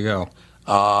 So there you go.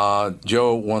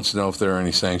 Joe wants to know if there are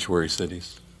any sanctuary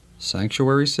cities.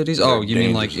 Sanctuary cities? Oh, you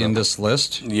mean like in this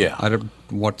list? Yeah.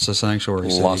 What's a sanctuary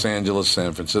city? Los Angeles,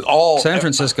 San Francisco. San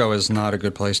Francisco is not a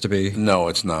good place to be. No,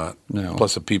 it's not. No.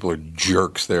 Plus the people are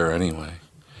jerks there anyway.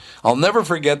 I'll never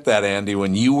forget that, Andy.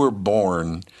 When you were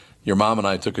born, your mom and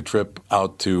I took a trip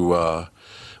out to...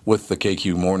 with the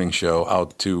KQ Morning Show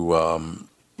out to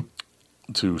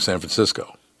San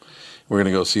Francisco. We're going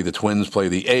to go see the Twins play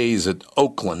the A's at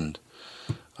Oakland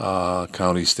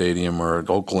County Stadium or at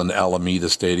Oakland Alameda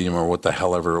Stadium or what the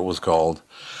hell ever it was called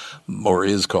or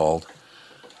is called.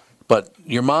 But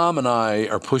your mom and I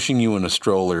are pushing you in a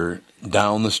stroller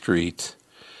down the street,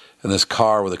 and this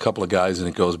car with a couple of guys in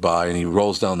it goes by, and he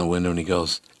rolls down the window and he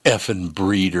goes, "Effing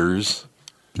breeders."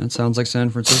 That sounds like San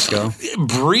Francisco.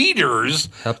 Breeders?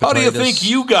 Hepatitis. How do you think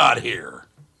you got here?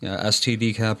 Yeah,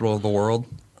 STD capital of the world.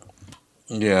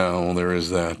 Yeah, well, there is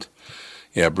that.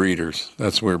 Yeah, breeders.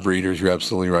 That's where breeders. You're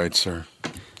absolutely right, sir.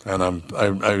 And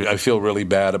I feel really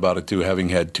bad about it too, having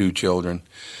had 2 children.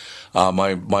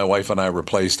 My wife and I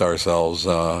replaced ourselves.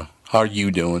 How are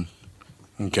you doing?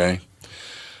 Okay.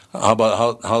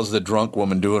 How's the drunk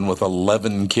woman doing with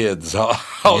 11 kids?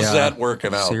 How's that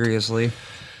working out? Seriously.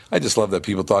 I just love that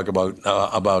people talk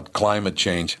about climate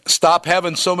change. Stop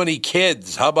having so many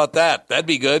kids. How about that? That'd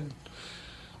be good.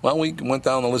 Well, we went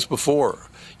down the list before.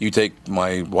 You take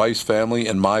my wife's family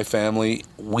and my family,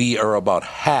 we are about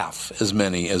half as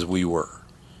many as we were.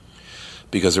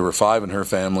 Because there were 5 in her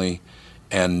family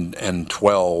and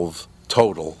 12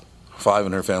 total. 5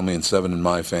 in her family and 7 in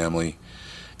my family.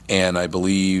 And I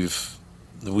believe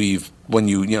when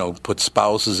you put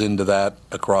spouses into that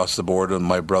across the board, and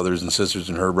my brothers and sisters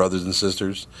and her brothers and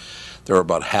sisters, there were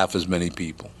about half as many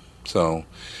people. So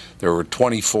there were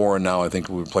 24, and now I think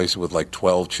we replaced it with like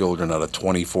 12 children out of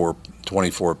 24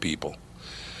 people.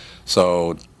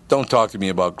 So don't talk to me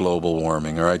about global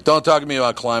warming, all right? Don't talk to me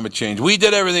about climate change. We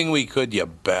did everything we could, you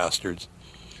bastards.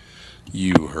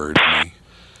 You heard me.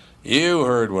 You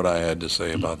heard what I had to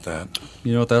say about that.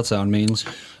 You know what that sound means?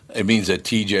 It means that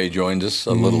TJ joined us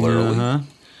a little early,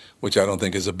 which I don't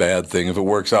think is a bad thing if it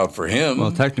works out for him.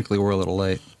 Well, technically, we're a little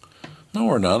late. No,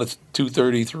 we're not. It's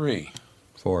 2:33.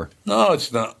 4. No,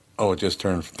 it's not. Oh, it just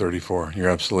turned 34. You're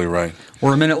absolutely right.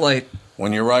 We're a minute late.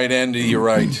 When you're right, Andy, you're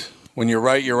right. When you're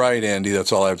right, Andy.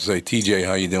 That's all I have to say. TJ,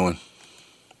 how you doing?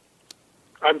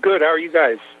 I'm good. How are you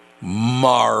guys?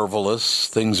 Marvelous.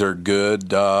 Things are good.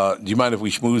 Do you mind if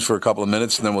we schmooze for a couple of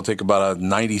minutes, and then we'll take about a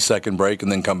 90-second break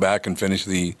and then come back and finish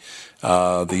the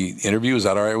interview? Is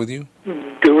that all right with you?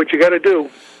 Do what you got to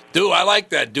do. I like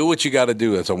that. Do what you got to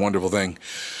do. That's a wonderful thing.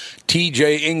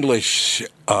 TJ English,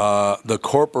 The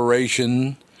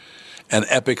Corporation, an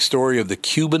epic story of the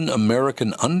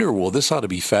Cuban-American underworld. This ought to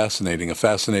be fascinating. A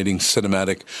fascinating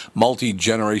cinematic,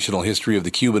 multi-generational history of the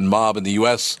Cuban mob in the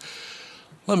U.S.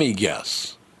 Let me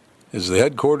guess. Is the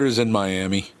headquarters in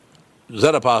Miami? Is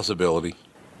that a possibility?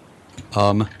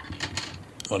 What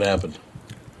happened?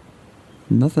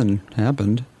 Nothing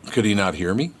happened. Could he not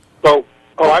hear me? Oh,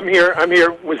 I'm here.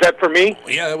 Was that for me?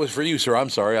 Yeah, that was for you, sir. I'm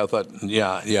sorry. I thought,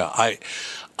 yeah.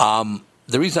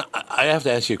 The reason I have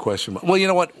to ask you a question. Well, you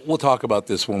know what? We'll talk about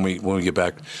this when we get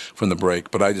back from the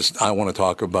break. But I want to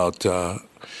talk about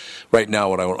right now.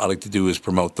 What I'd like to do is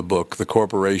promote the book, The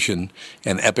Corporation: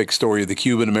 An Epic Story of the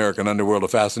Cuban-American Underworld, a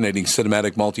fascinating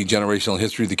cinematic multi-generational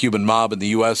history of the Cuban mob in the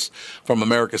U.S. from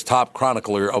America's top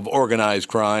chronicler of organized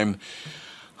crime.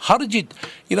 How did you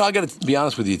I got to be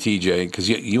honest with you, TJ, because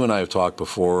you and I have talked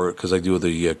before, because I do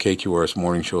the KQRS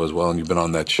morning show as well, and you've been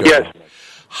on that show. Yes.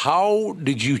 How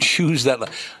did you choose that?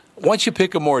 Once you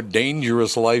pick a more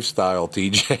dangerous lifestyle,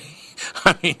 TJ,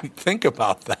 I mean, think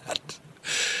about that.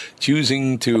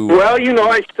 choosing to... Well,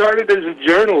 I started as a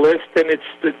journalist, and it's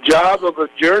the job of a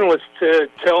journalist to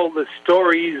tell the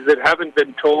stories that haven't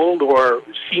been told or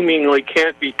seemingly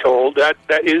can't be told. That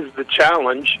is the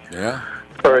challenge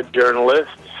for a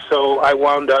journalist. So I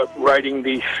wound up writing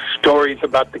these stories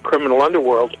about the criminal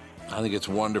underworld. I think it's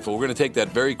wonderful. We're going to take that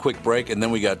very quick break, and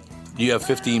then you have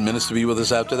 15 minutes to be with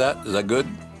us after that. Is that good?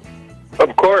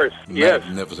 Of course, yes.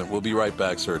 Magnificent. We'll be right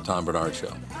back, sir. Tom Bernard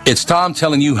Show. It's Tom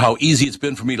telling you how easy it's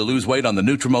been for me to lose weight on the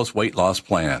Nutrimost weight loss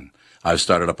plan. I've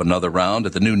started up another round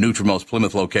at the new Nutrimost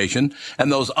Plymouth location,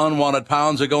 and those unwanted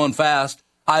pounds are going fast.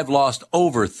 I've lost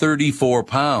over 34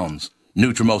 pounds.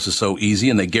 Nutrimost is so easy,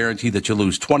 and they guarantee that you'll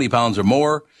lose 20 pounds or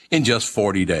more in just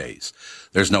 40 days.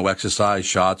 There's no exercise,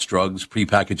 shots, drugs,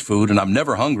 prepackaged food, and I'm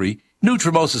never hungry.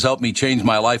 Nutrimost has helped me change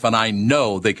my life, and I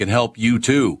know they can help you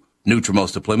too.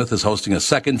 Nutrimost of Plymouth is hosting a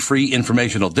second free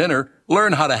informational dinner.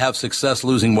 Learn how to have success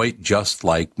losing weight just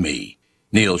like me.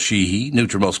 Neil Sheehy,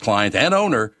 Nutrimost client and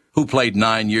owner, who played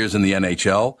 9 years in the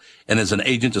NHL and is an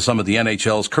agent to some of the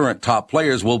NHL's current top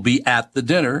players, will be at the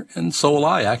dinner, and so will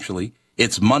I, actually.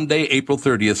 It's Monday, April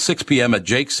 30th, 6 p.m. at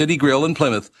Jake City Grill in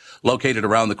Plymouth, located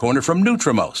around the corner from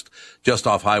Nutrimost, just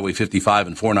off Highway 55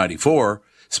 and 494.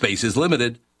 Space is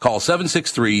limited. Call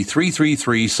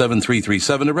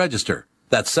 763-333-7337 to register.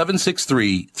 That's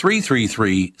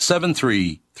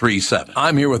 763-333-7337.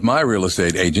 I'm here with my real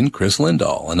estate agent, Chris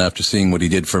Lindahl, and after seeing what he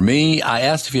did for me, I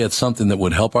asked if he had something that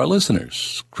would help our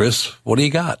listeners. Chris, what do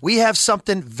you got? We have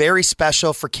something very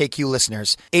special for KQ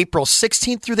listeners. April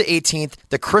 16th through the 18th,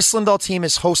 the Chris Lindahl team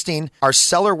is hosting our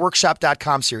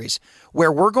SellerWorkshop.com series,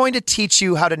 where we're going to teach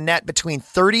you how to net between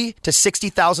 $30,000 to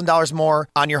 $60,000 more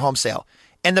on your home sale.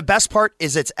 And the best part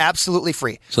is it's absolutely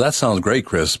free. So that sounds great,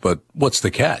 Chris, but what's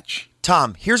the catch?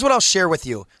 Tom, here's what I'll share with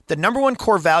you. The number one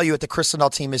core value at the Chris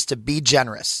Lindahl team is to be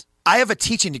generous. I have a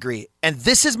teaching degree, and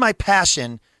this is my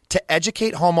passion to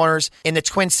educate homeowners in the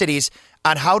Twin Cities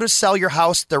on how to sell your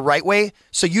house the right way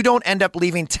so you don't end up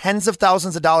leaving tens of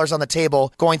thousands of dollars on the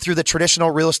table going through the traditional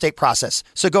real estate process.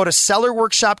 So go to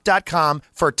sellerworkshop.com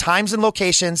for times and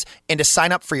locations and to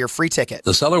sign up for your free ticket.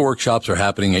 The Seller Workshops are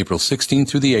happening April 16th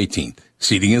through the 18th.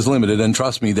 Seating is limited, and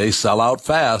trust me, they sell out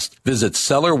fast. Visit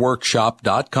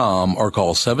sellerworkshop.com or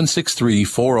call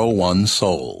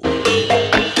 763-401-SOLD.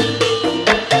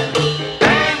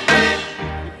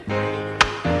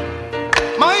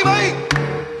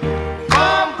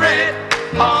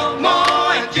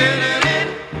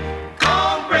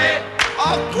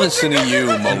 Listen to you,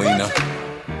 Molina.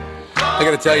 I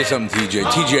got to tell you something, TJ.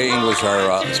 TJ English,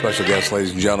 our special guest,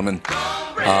 ladies and gentlemen.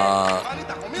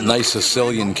 Nice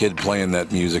Sicilian kid playing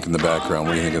that music in the background.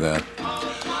 What do you think of that?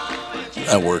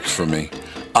 That works for me.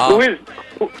 Who is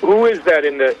that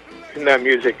in that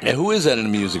music? Yeah, who is that in the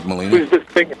music, Molina? Who's this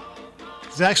singing?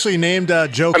 It's actually named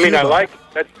Joe Cuba. I mean, I like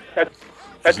it.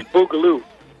 That's Boogaloo.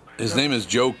 His name is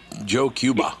Joe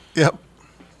Cuba. Yep.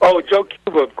 Oh, Joe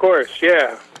Cuba, of course.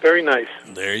 Yeah, very nice.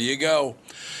 There you go.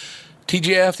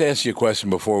 TJ, I have to ask you a question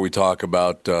before we talk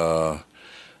about the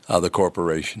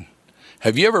corporation.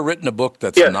 Have you ever written a book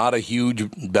that's not a huge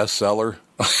bestseller?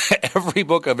 Every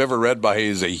book I've ever read by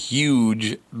you is a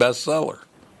huge bestseller.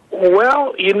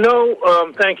 Well,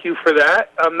 thank you for that.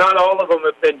 Not all of them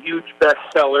have been huge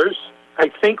bestsellers. I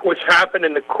think what's happened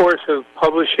in the course of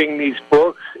publishing these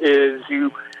books is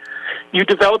you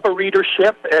develop a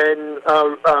readership and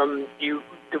you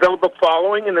develop a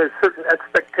following, and there's certain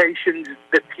expectations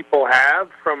that people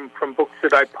have from books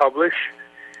that I publish.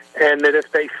 And that if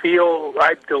they feel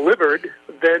I've delivered,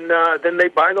 then they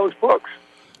buy those books.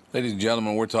 Ladies and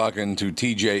gentlemen, we're talking to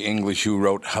T.J. English, who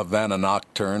wrote Havana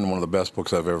Nocturne, one of the best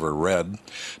books I've ever read.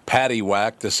 Patty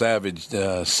Whack, The Savage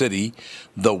City,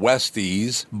 The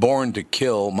Westies, Born to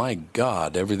Kill. My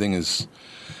God, everything is...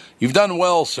 You've done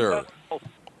well, sir.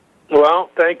 Well,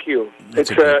 thank you.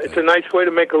 It's a nice way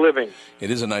to make a living.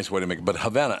 It is a nice way to make it. But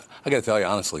Havana, I got to tell you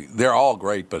honestly, they're all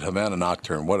great, but Havana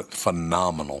Nocturne, what a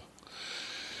phenomenal...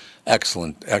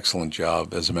 Excellent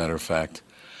job, as a matter of fact.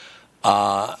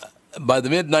 By the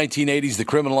mid-1980s, the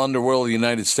criminal underworld of the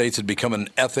United States had become an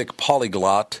ethnic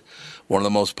polyglot. One of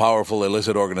the most powerful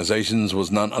illicit organizations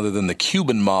was none other than the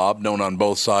Cuban mob, known on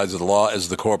both sides of the law as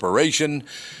the Corporation.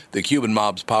 The Cuban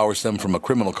mob's power stemmed from a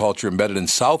criminal culture embedded in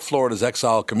South Florida's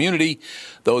exile community,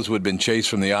 those who had been chased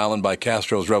from the island by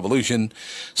Castro's revolution.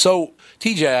 So,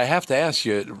 TJ, I have to ask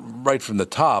you right from the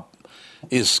top,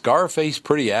 is Scarface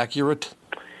pretty accurate?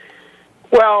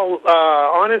 Well,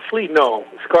 honestly, no.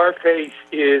 Scarface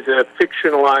is a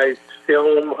fictionalized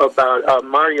film about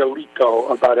Marielito,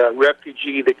 about a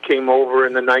refugee that came over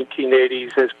in the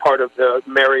 1980s as part of the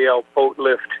Mariel boat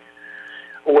lift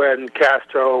when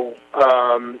Castro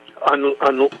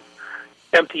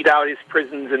emptied out his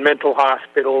prisons and mental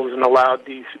hospitals and allowed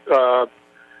these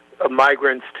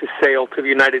migrants to sail to the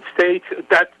United States.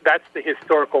 That's the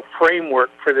historical framework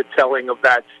for the telling of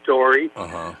that story.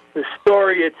 The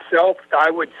story itself, I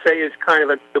would say, is kind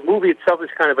of the movie itself is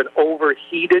kind of an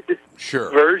overheated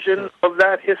version of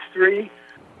that history.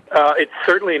 It's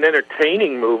certainly an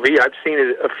entertaining movie. I've seen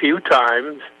it a few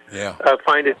times. Yeah. I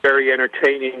find it very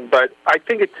entertaining, but I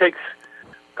think it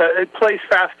plays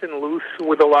fast and loose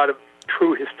with a lot of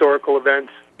true historical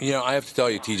events. You know, I have to tell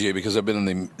you, TJ, because I've been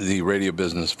in the radio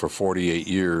business for 48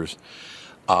 years,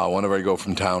 whenever I go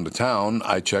from town to town,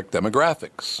 I check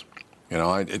demographics, you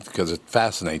know, because it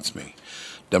fascinates me.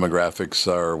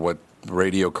 Demographics are what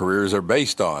radio careers are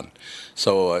based on.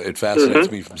 So it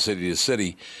fascinates me from city to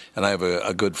city. And I have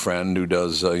a good friend who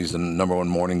does, he's the number one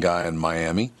morning guy in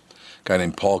Miami, a guy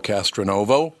named Paul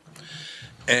Castronovo.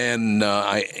 And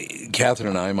Catherine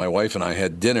and I, my wife and I,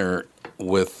 had dinner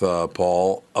with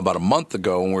Paul about a month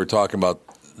ago, and we were talking about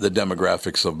the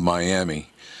demographics of Miami,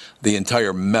 the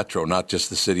entire metro, not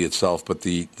just the city itself, but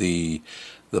the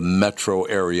metro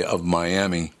area of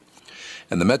Miami.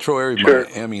 And the metro area of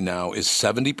Miami now is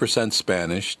 70%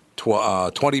 Spanish,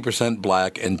 20%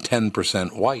 black, and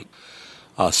 10% white.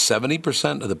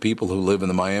 70% of the people who live in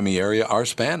the Miami area are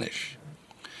Spanish.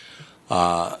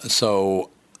 So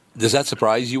does that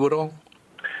surprise you at all?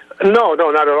 No,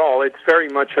 not at all. It's very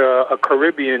much a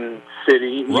Caribbean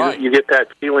city. Right. You get that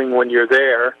feeling when you're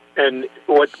there. And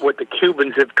what the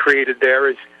Cubans have created there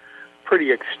is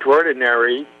pretty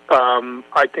extraordinary.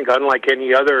 I think unlike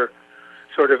any other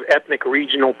sort of ethnic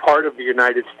regional part of the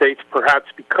United States, perhaps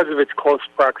because of its close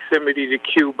proximity to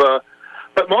Cuba,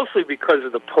 but mostly because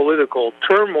of the political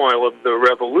turmoil of the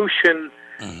revolution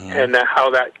and how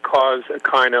that caused a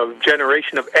kind of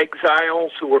generation of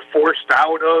exiles who were forced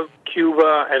out of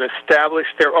Cuba and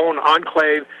established their own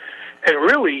enclave and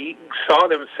really saw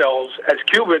themselves as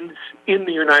Cubans in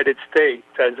the United States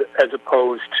as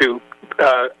opposed to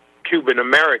Cuban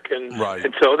Americans. Right.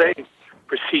 And so they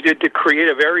proceeded to create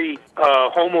a very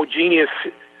homogeneous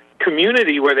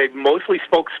community where they mostly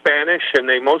spoke Spanish and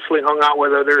they mostly hung out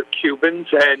with other Cubans,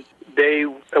 and they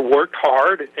worked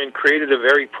hard and created a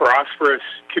very prosperous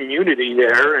community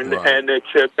there, and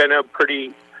it's been a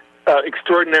pretty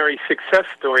extraordinary success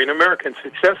story, an American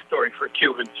success story for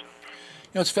Cubans.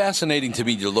 You know, it's fascinating to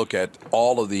me to look at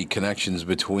all of the connections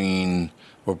between,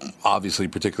 well, obviously,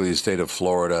 particularly the state of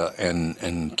Florida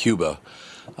and Cuba.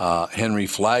 Henry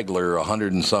Flagler,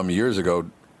 100 and some years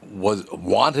ago,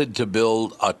 wanted to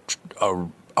build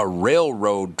a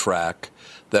railroad track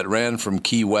that ran from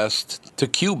Key West to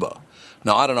Cuba.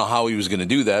 Now, I don't know how he was going to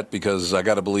do that, because I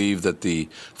got to believe that the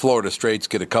Florida Straits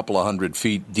get a couple of 100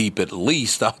 feet deep at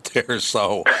least out there.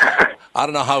 So I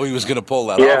don't know how he was going to pull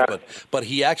that off. But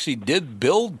he actually did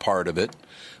build part of it.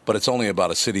 But it's only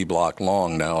about a city block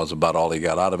long now, is about all he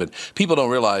got out of it. People don't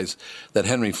realize that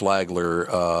Henry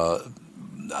Flagler,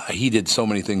 he did so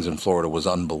many things in Florida, was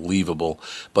unbelievable.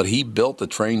 But he built a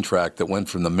train track that went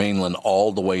from the mainland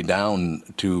all the way down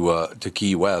to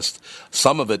Key West.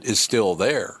 Some of it is still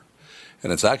there,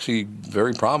 and it's actually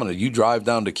very prominent. You drive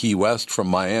down to Key West from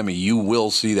Miami, you will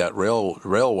see that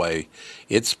railway.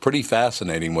 It's pretty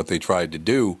fascinating what they tried to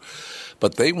do.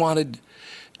 But they wanted...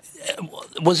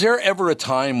 Was there ever a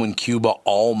time when Cuba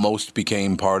almost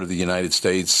became part of the United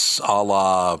States, a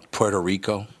la Puerto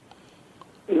Rico?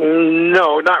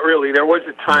 No, not really. There was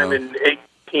a time in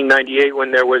 1898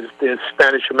 when there was the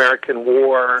Spanish-American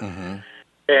War,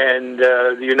 and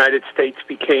the United States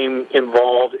became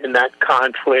involved in that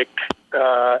conflict,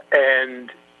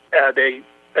 and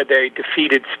they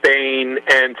defeated Spain,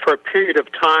 and for a period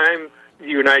of time, the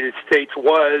United States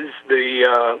was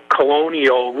the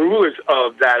colonial rulers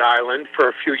of that island for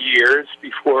a few years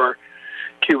before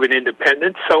Cuban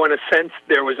independence. So in a sense,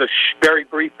 there was a very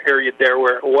brief period there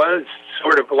where it was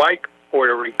sort of like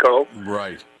Puerto Rico.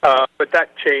 Right. But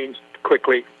that changed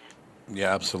quickly.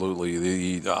 Yeah,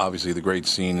 absolutely. Obviously, the great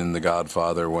scene in The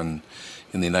Godfather when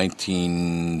in the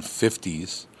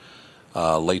 1950s,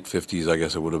 late 50s, I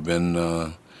guess it would have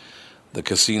been, the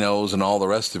casinos and all the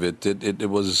rest of it. It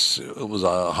was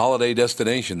a holiday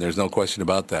destination. There's no question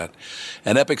about that.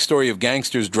 An epic story of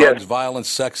gangsters, drugs, violence,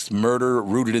 sex, murder,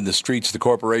 rooted in the streets. The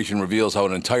corporation reveals how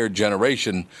an entire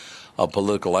generation of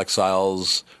political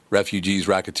exiles, refugees,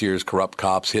 racketeers, corrupt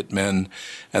cops, hitmen,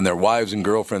 and their wives and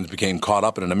girlfriends became caught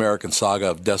up in an American saga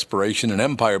of desperation and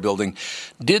empire building.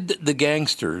 Did the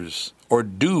gangsters, or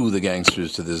do the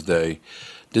gangsters to this day,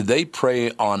 did they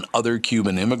prey on other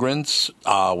Cuban immigrants?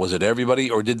 Was it everybody,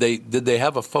 or did they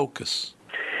have a focus?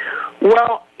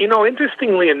 Well,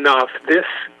 interestingly enough, this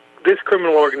this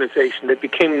criminal organization that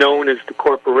became known as the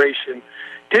Corporation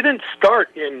didn't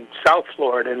start in South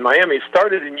Florida and Miami. It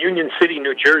started in Union City,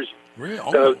 New Jersey. Really?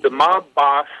 Oh. The mob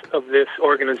boss of this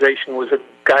organization was a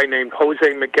guy named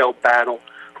Jose Miguel Battle,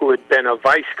 who had been a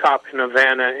vice cop in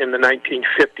Havana in the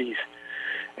 1950s.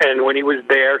 And when he was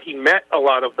there, he met a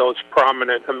lot of those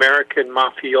prominent American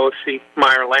mafiosi,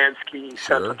 Meyer Lansky,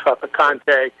 Santo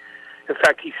Trafficante. In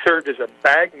fact, he served as a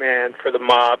bagman for the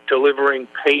mob, delivering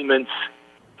payments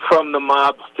from the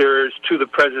mobsters to the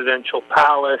presidential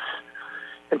palace.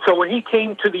 And so when he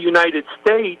came to the United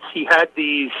States, he had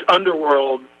these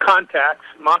underworld contacts,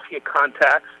 mafia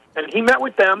contacts, and he met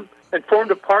with them and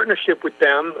formed a partnership with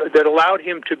them that allowed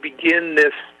him to begin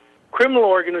this criminal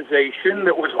organization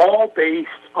that was all based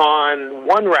on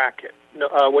one racket,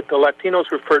 what the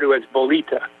Latinos refer to as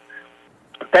bolita,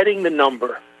 betting the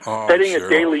number, betting a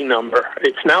daily number.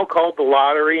 It's now called the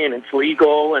lottery, and it's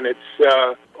legal, and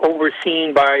it's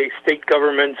overseen by state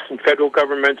governments and federal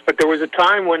governments. But there was a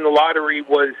time when the lottery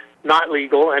was not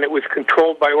legal, and it was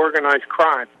controlled by organized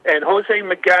crime. And Jose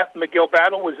Miguel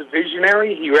Battle was a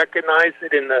visionary. He recognized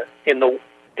that in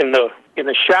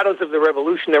the shadows of the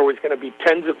revolution, there was going to be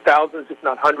tens of thousands, if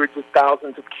not hundreds of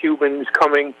thousands, of Cubans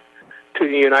coming to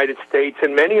the United States,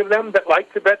 and many of them that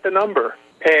liked to bet the number.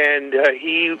 And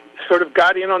he sort of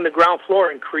got in on the ground floor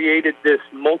and created this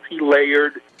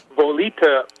multi-layered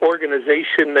bolita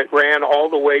organization that ran all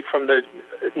the way from the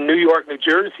New York, New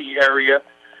Jersey area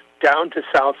down to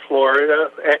South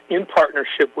Florida in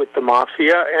partnership with the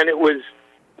mafia. And it was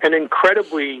an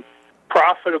incredibly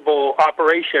profitable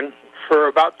operation for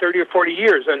about 30 or 40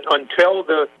 years, and until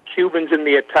the Cubans and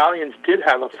the Italians did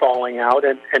have a falling out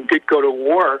and did go to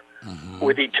war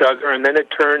with each other, and then it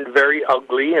turned very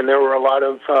ugly, and there were a lot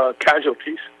of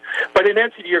casualties. But in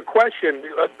answer to your question,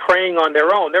 preying on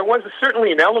their own, there was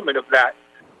certainly an element of that.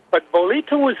 But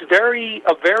bolita was a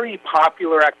very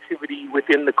popular activity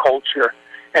within the culture,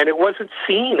 and it wasn't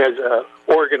seen as a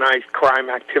organized crime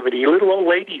activity. Little old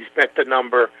ladies bet the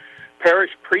number.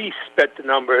 Parish priests bet the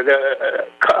number. The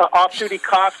off-duty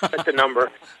cops bet the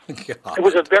number. It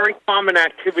was a very common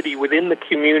activity within the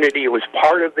community. It was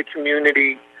part of the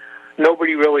community.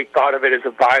 Nobody really thought of it as a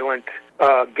violent,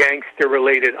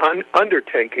 gangster-related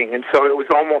undertaking, and so it was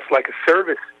almost like a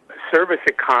service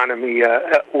economy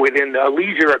within a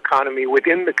leisure economy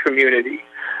within the community.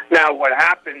 Now, what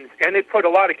happens, and it put a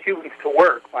lot of Cubans to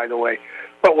work, by the way.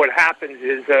 But what happens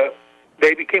is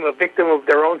they became a victim of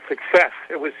their own success.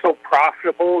 It was so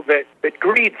profitable that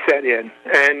greed set in,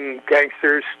 and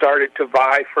gangsters started to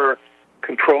vie for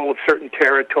control of certain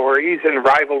territories and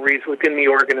rivalries within the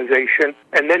organization.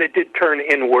 And then it did turn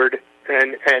inward,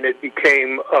 and it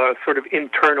became sort of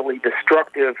internally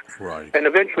destructive. Right. And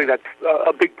eventually that's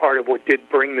a big part of what did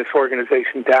bring this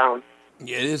organization down.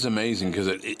 Yeah, it is amazing because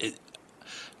it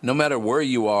no matter where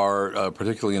you are,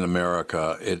 particularly in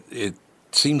America, it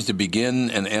seems to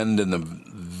begin and end in the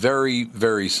very,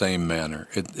 very same manner.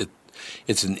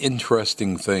 It's an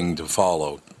interesting thing to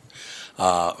follow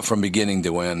from beginning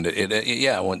to end.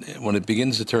 When it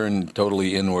begins to turn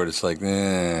totally inward, it's like,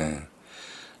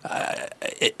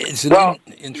 it's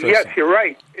interesting. Yes, you're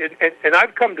right. And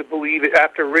I've come to believe it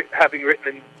after having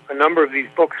written a number of these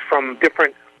books from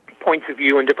different points of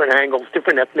view and different angles,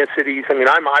 different ethnicities. I mean,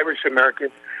 I'm Irish American.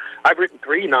 I've written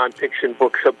 3 nonfiction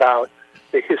books about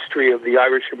the history of the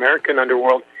Irish-American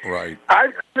underworld. Right.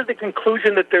 I've come to the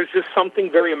conclusion that there's just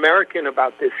something very American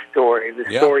about this story.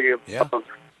 Story of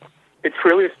it's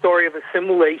really a story of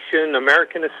assimilation,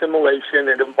 American assimilation.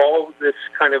 It involves this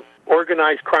kind of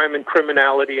organized crime and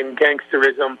criminality and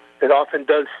gangsterism that often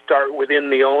does start within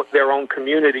their own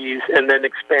communities and then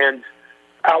expands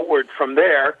outward from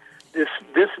there.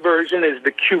 This version is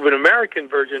the Cuban-American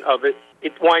version of it.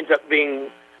 It winds up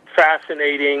being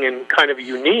fascinating and kind of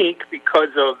unique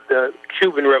because of the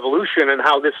Cuban Revolution and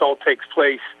how this all takes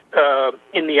place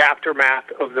in the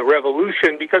aftermath of the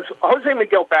revolution, because Jose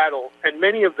Miguel Battle and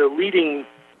many of the leading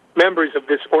members of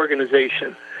this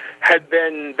organization had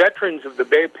been veterans of the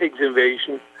Bay of Pigs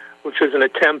invasion, which was an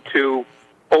attempt to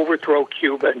overthrow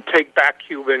Cuba and take back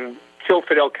Cuba and kill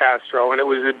Fidel Castro, and it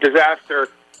was a disaster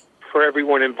for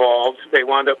everyone involved.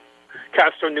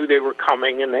 Castro knew they were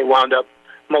coming, and they wound up,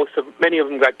 many of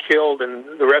them got killed, and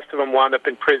the rest of them wound up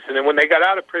in prison. And when they got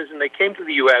out of prison, they came to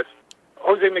the U.S.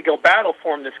 Jose Miguel Battle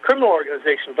formed this criminal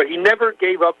organization, but he never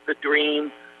gave up the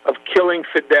dream of killing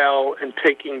Fidel and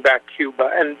taking back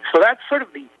Cuba. And so that's sort of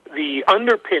the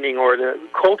underpinning or the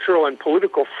cultural and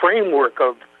political framework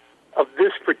of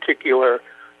this particular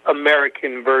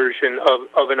American version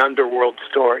of an underworld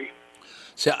story.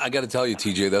 See, I got to tell you,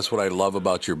 TJ, that's what I love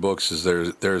about your books is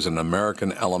there's an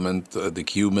American element, the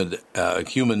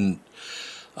Cuban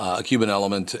a Cuban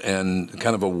element and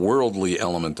kind of a worldly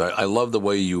element. I love the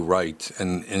way you write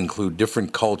and include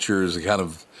different cultures, kind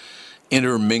of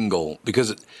intermingle,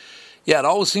 because it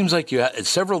always seems like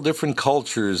several different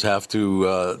cultures have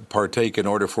to partake in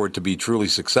order for it to be truly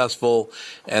successful,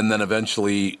 and then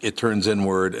eventually it turns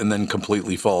inward and then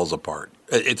completely falls apart.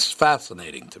 It's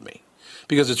fascinating to me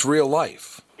because it's real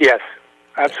life. Yes,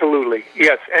 absolutely.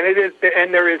 Yes, and it is,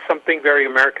 and there is something very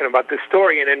American about this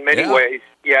story, and in many ways,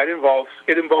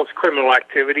 it involves criminal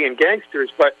activity and gangsters,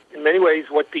 but in many ways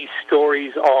what these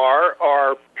stories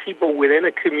are people within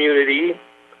a community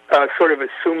sort of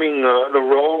assuming the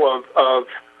role of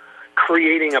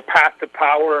creating a path to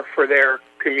power for their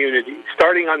community,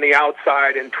 starting on the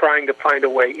outside and trying to find a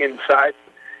way inside.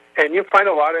 And you'll find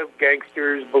a lot of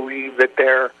gangsters believe that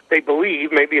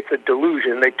maybe it's a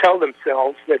delusion, they tell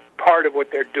themselves that part of what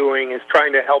they're doing is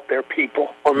trying to help their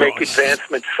people or make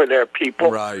advancements for their people.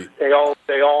 Right. They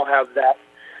all have that.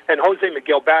 And Jose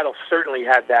Miguel Battle certainly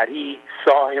had that. He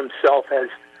saw himself as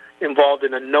involved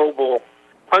in a noble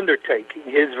undertaking.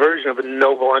 His version of a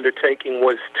noble undertaking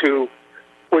was to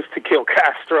kill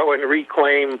Castro and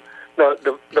reclaim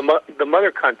the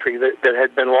mother country that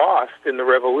had been lost in the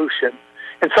revolution.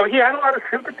 And so he had a lot of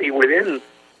sympathy within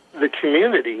the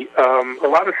community, a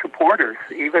lot of supporters,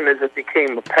 even as it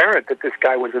became apparent that this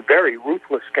guy was a very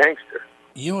ruthless gangster.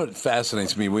 You know what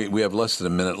fascinates me? We have less than a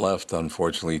minute left,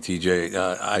 unfortunately, TJ.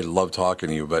 I love talking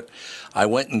to you, but I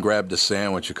went and grabbed a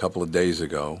sandwich a couple of days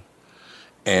ago,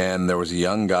 and there was a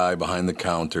young guy behind the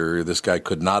counter. This guy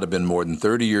could not have been more than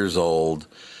 30 years old.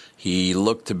 He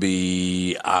looked to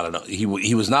be, I don't know,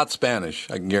 he was not Spanish,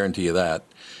 I can guarantee you that.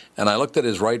 And I looked at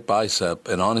his right bicep,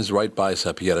 and on his right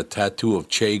bicep he had a tattoo of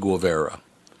Che Guevara.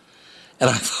 And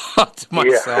I thought to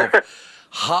myself,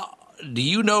 do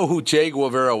you know who Che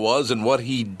Guevara was and what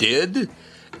he did?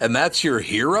 And that's your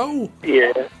hero?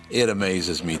 Yeah. It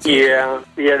amazes me, too. Yeah,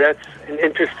 that's an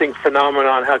interesting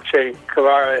phenomenon, how Che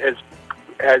Guevara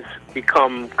has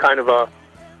become kind of a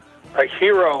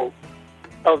hero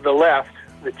of the left,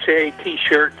 the Che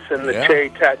T-shirts and the Che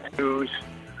tattoos,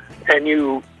 and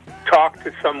you talk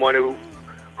to someone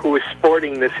who is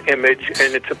sporting this image,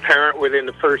 and it's apparent within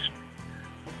the first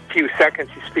few seconds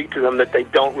you speak to them that they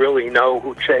don't really know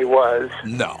who Che was.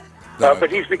 No.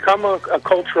 But he's become a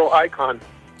cultural icon.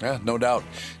 Yeah, no doubt.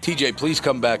 TJ, please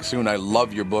come back soon. I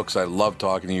love your books. I love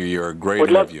talking to you. You're a great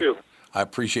Would interview. love to. I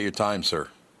appreciate your time, sir.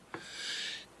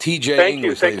 TJ Thank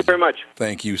English. Thank you very much.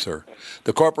 Thank you, sir.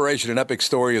 The Corporation, an epic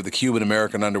story of the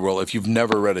Cuban-American underworld. If you've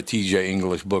never read a TJ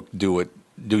English book, do it.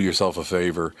 Do yourself a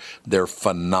favor. They're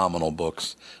phenomenal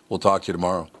books. We'll talk to you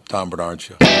tomorrow. Tom Bernard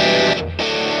Show.